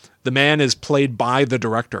her. The man is played by the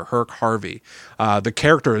director, Herk Harvey. The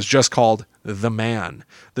character is just called The Man.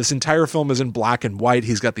 This entire film is in black and white.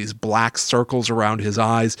 He's got these black circles around his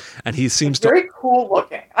eyes, and he seems very cool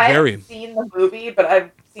looking. I haven't seen the movie, but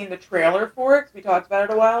I've seen the trailer for it, because we talked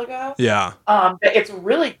about it a while ago. Yeah. But it's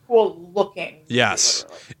really cool looking. Yes.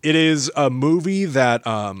 It is a movie that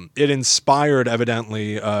it inspired,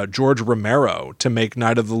 evidently, George Romero to make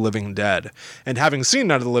Night of the Living Dead. And having seen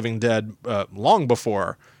Night of the Living Dead long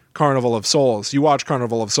before Carnival of Souls, you watch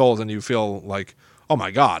Carnival of Souls and you feel like, oh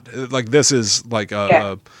my God, like this is like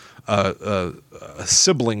a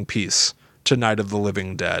sibling piece to Night of the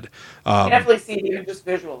Living Dead. You can definitely see it even just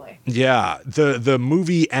visually. Yeah, the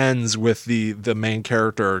movie ends with the main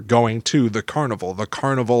character going to the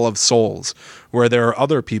Carnival of Souls, where there are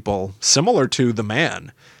other people similar to the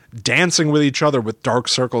man dancing with each other with dark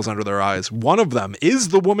circles under their eyes. One of them is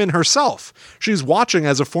the woman herself. She's watching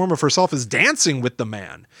as a form of herself is dancing with the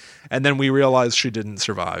man. And then we realize she didn't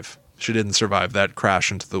survive. She didn't survive that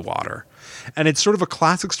crash into the water. And it's sort of a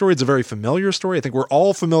classic story. It's a very familiar story. I think we're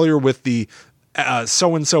all familiar with the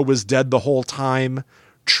so-and-so was dead the whole time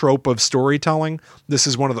trope of storytelling. This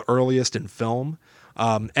is one of the earliest in film.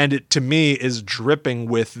 And it, to me, is dripping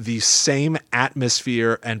with the same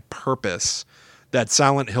atmosphere and purpose that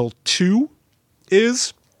Silent Hill 2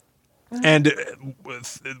 is. and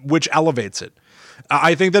which elevates it.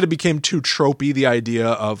 I think that it became too tropey, the idea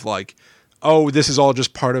of like, oh, this is all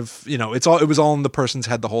just part of, it was all in the person's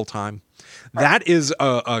head the whole time. Right. That is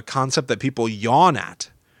a concept that people yawn at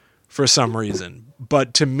for some reason.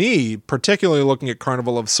 But to me, particularly looking at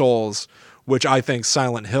Carnival of Souls, which I think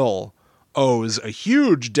Silent Hill owes a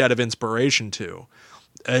huge debt of inspiration to,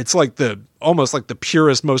 it's like almost like the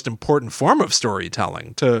purest, most important form of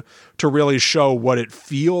storytelling to really show what it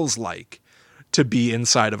feels like to be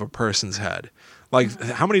inside of a person's head. Like,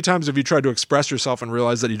 how many times have you tried to express yourself and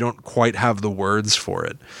realized that you don't quite have the words for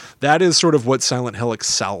it? That is sort of what Silent Hill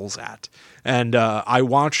excels at. And I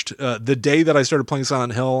watched the day that I started playing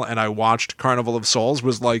Silent Hill and I watched Carnival of Souls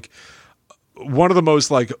was like one of the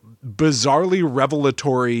most like bizarrely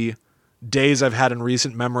revelatory days I've had in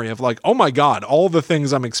recent memory of like, oh my God, all the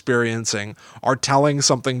things I'm experiencing are telling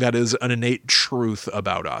something that is an innate truth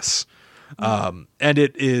about us. And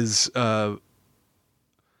it is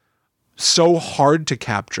so hard to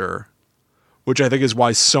capture, which I think is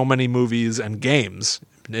why so many movies and games,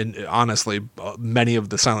 and honestly, many of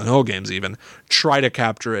the Silent Hill games even, try to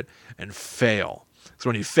capture it and fail. So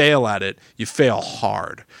when you fail at it, you fail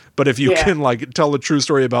hard. But if you can like tell a true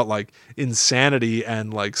story about like insanity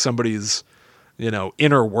and like somebody's,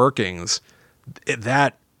 inner workings,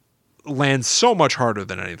 that lands so much harder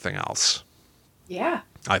than anything else. Yeah.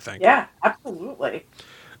 I think. Yeah, absolutely.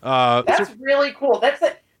 That's really cool. That's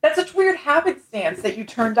a weird happenstance that you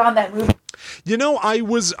turned on that movie.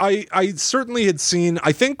 I certainly had seen,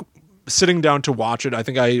 I think sitting down to watch it, I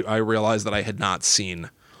think I realized that I had not seen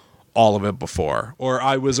all of it before, or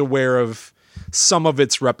I was aware of some of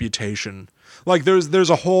its reputation. Like there's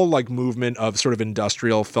a whole like movement of sort of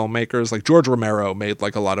industrial filmmakers. Like George Romero made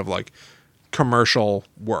like a lot of like commercial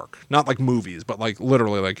work, not like movies, but like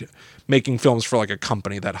literally like making films for like a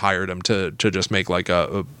company that hired him to just make like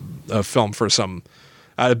a film for some,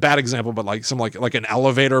 a bad example, but like some like an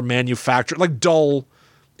elevator manufacturer, like dull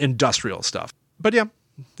industrial stuff. But yeah,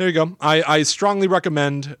 there you go. I strongly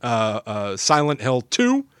recommend Silent Hill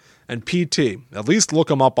 2 and PT. At least look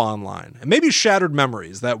them up online. And maybe Shattered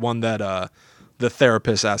Memories, that one that the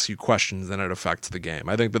therapist asks you questions and it affects the game.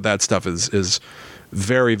 I think that stuff is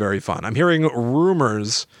very, very fun. I'm hearing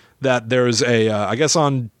rumors that there's I guess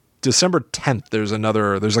on December 10th, there's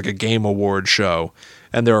like a game award show,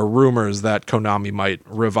 and there are rumors that Konami might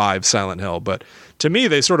revive Silent Hill. But to me,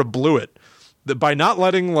 they sort of blew it by not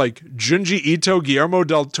letting like Junji Ito, Guillermo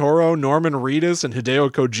del Toro, Norman Reedus, and Hideo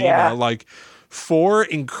Kojima, like 4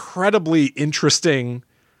 incredibly interesting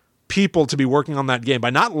people to be working on that game.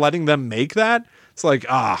 By not letting them make that, it's like,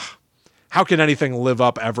 how can anything live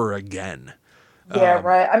up ever again? Yeah,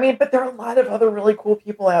 right. I mean, but there are a lot of other really cool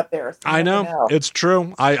people out there. So I know. It's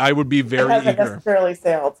true. I would be very eager. It hasn't necessarily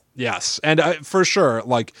sailed. Yes. And for sure,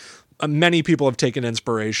 like many people have taken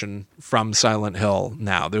inspiration from Silent Hill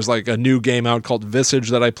now. There's like a new game out called Visage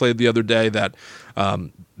that I played the other day that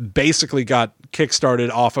basically got kickstarted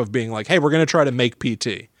off of being like, hey, we're going to try to make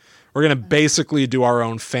PT. We're going to basically do our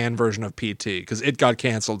own fan version of PT because it got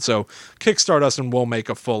canceled. So kickstart us and we'll make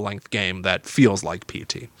a full-length game that feels like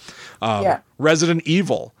PT. Resident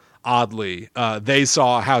Evil, oddly, they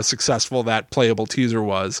saw how successful that playable teaser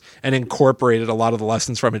was and incorporated a lot of the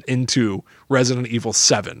lessons from it into Resident Evil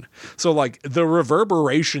 7. So like the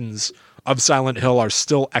reverberations of Silent Hill are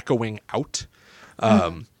still echoing out.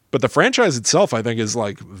 But the franchise itself, I think, is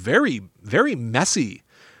like very, very messy.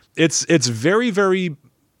 It's very, very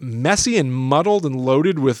messy and muddled and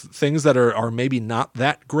loaded with things that are maybe not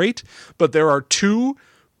that great, but there are 2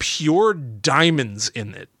 pure diamonds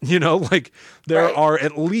in it. Like there are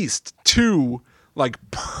at least 2 like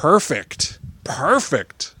perfect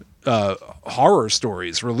horror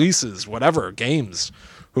stories, releases, whatever, games,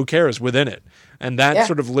 who cares, within it. And that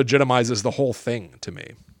sort of legitimizes the whole thing to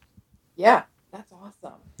me. Yeah, that's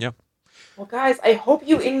awesome. Yeah. Well, guys, I hope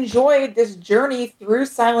you enjoyed this journey through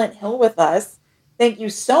Silent Hill with us. Thank you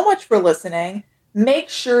so much for listening. Make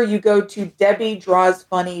sure you go to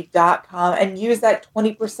DebbieDrawsFunny.com and use that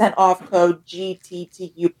 20% off code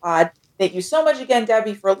GTTUPod. Thank you so much again,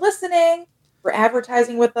 Debbie, for listening, for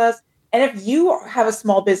advertising with us. And if you have a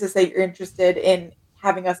small business that you're interested in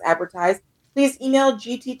having us advertise, please email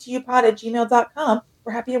gttupod@gmail.com.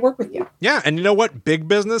 We're happy to work with you. Yeah, and you know what? Big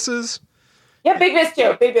businesses? Yeah, big biz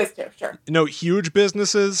too, sure. Huge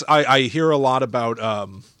businesses. I hear a lot about,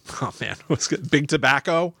 Big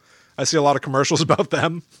Tobacco. I see a lot of commercials about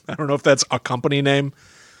them. I don't know if that's a company name.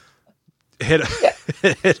 Hit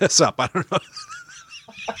us up. I don't know.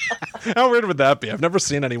 How weird would that be? I've never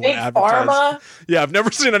seen anyone Big advertise. Pharma? Yeah, I've never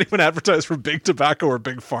seen anyone advertise for Big Tobacco or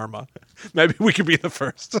Big Pharma. Maybe we could be the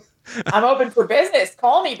first. I'm open for business.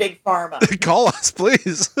 Call me Big Pharma. Call us,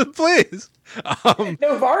 please. Please.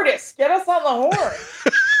 Novartis, get us on the horn.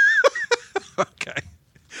 Okay.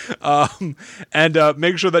 And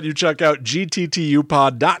make sure that you check out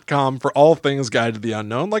gttupod.com for all things Guide to the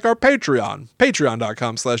Unknown, like our Patreon,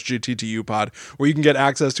 patreon.com/gttupod, where you can get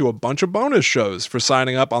access to a bunch of bonus shows for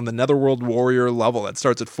signing up on the Netherworld Warrior level. That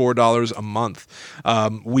starts at $4 a month.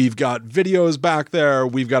 We've got videos back there.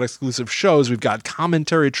 We've got exclusive shows. We've got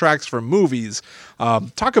commentary tracks for movies.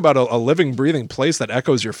 Talk about a living, breathing place that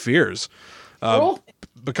echoes your fears. Cool.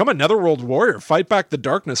 Become a Netherworld Warrior. Fight back the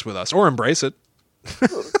darkness with us, or embrace it.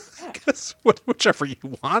 Guess whichever you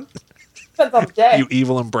want. Depends on the day. You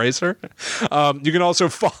evil embracer. You can also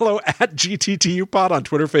follow at GTTUpod on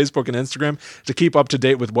Twitter, Facebook, and Instagram to keep up to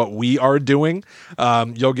date with what we are doing.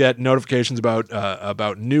 You'll get notifications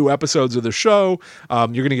about new episodes of the show. You're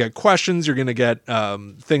going to get questions. You're going to get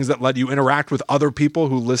things that let you interact with other people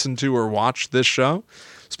who listen to or watch this show.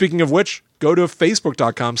 Speaking of which, go to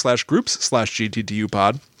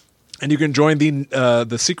facebook.com/groups/GTTUpod. And you can join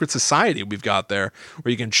the secret society we've got there, where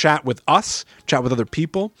you can chat with us, chat with other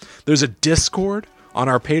people. There's a Discord on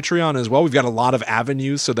our Patreon as well. We've got a lot of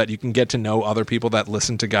avenues so that you can get to know other people that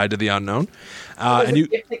listen to Guide to the Unknown. There's a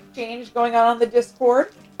gift exchange going on the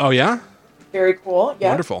Discord. Oh, yeah? Very cool. Yeah.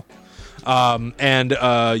 Wonderful. And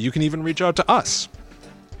you can even reach out to us.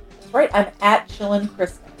 That's right. I'm at Chillin'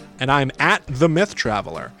 Kristen. And I'm at The Myth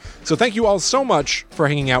Traveler. So thank you all so much for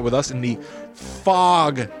hanging out with us in the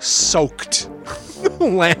fog-soaked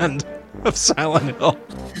land of Silent Hill.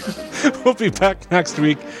 We'll be back next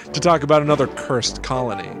week to talk about another cursed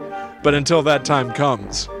colony. But until that time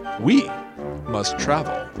comes, we must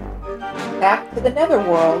travel. Back to the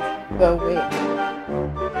Netherworld, go we.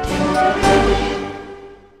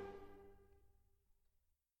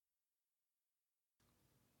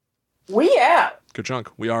 We out. Good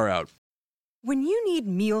chunk. We are out. When you need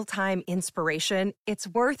mealtime inspiration, it's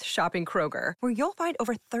worth shopping Kroger, where you'll find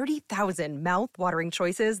over 30,000 mouth-watering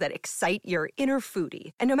choices that excite your inner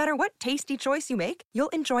foodie. And no matter what tasty choice you make, you'll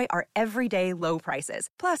enjoy our everyday low prices,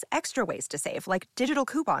 plus extra ways to save, like digital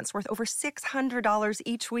coupons worth over $600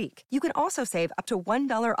 each week. You can also save up to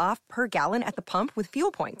 $1 off per gallon at the pump with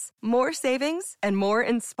fuel points. More savings and more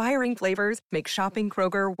inspiring flavors make shopping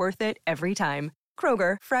Kroger worth it every time.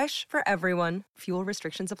 Kroger, fresh for everyone. Fuel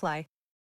restrictions apply.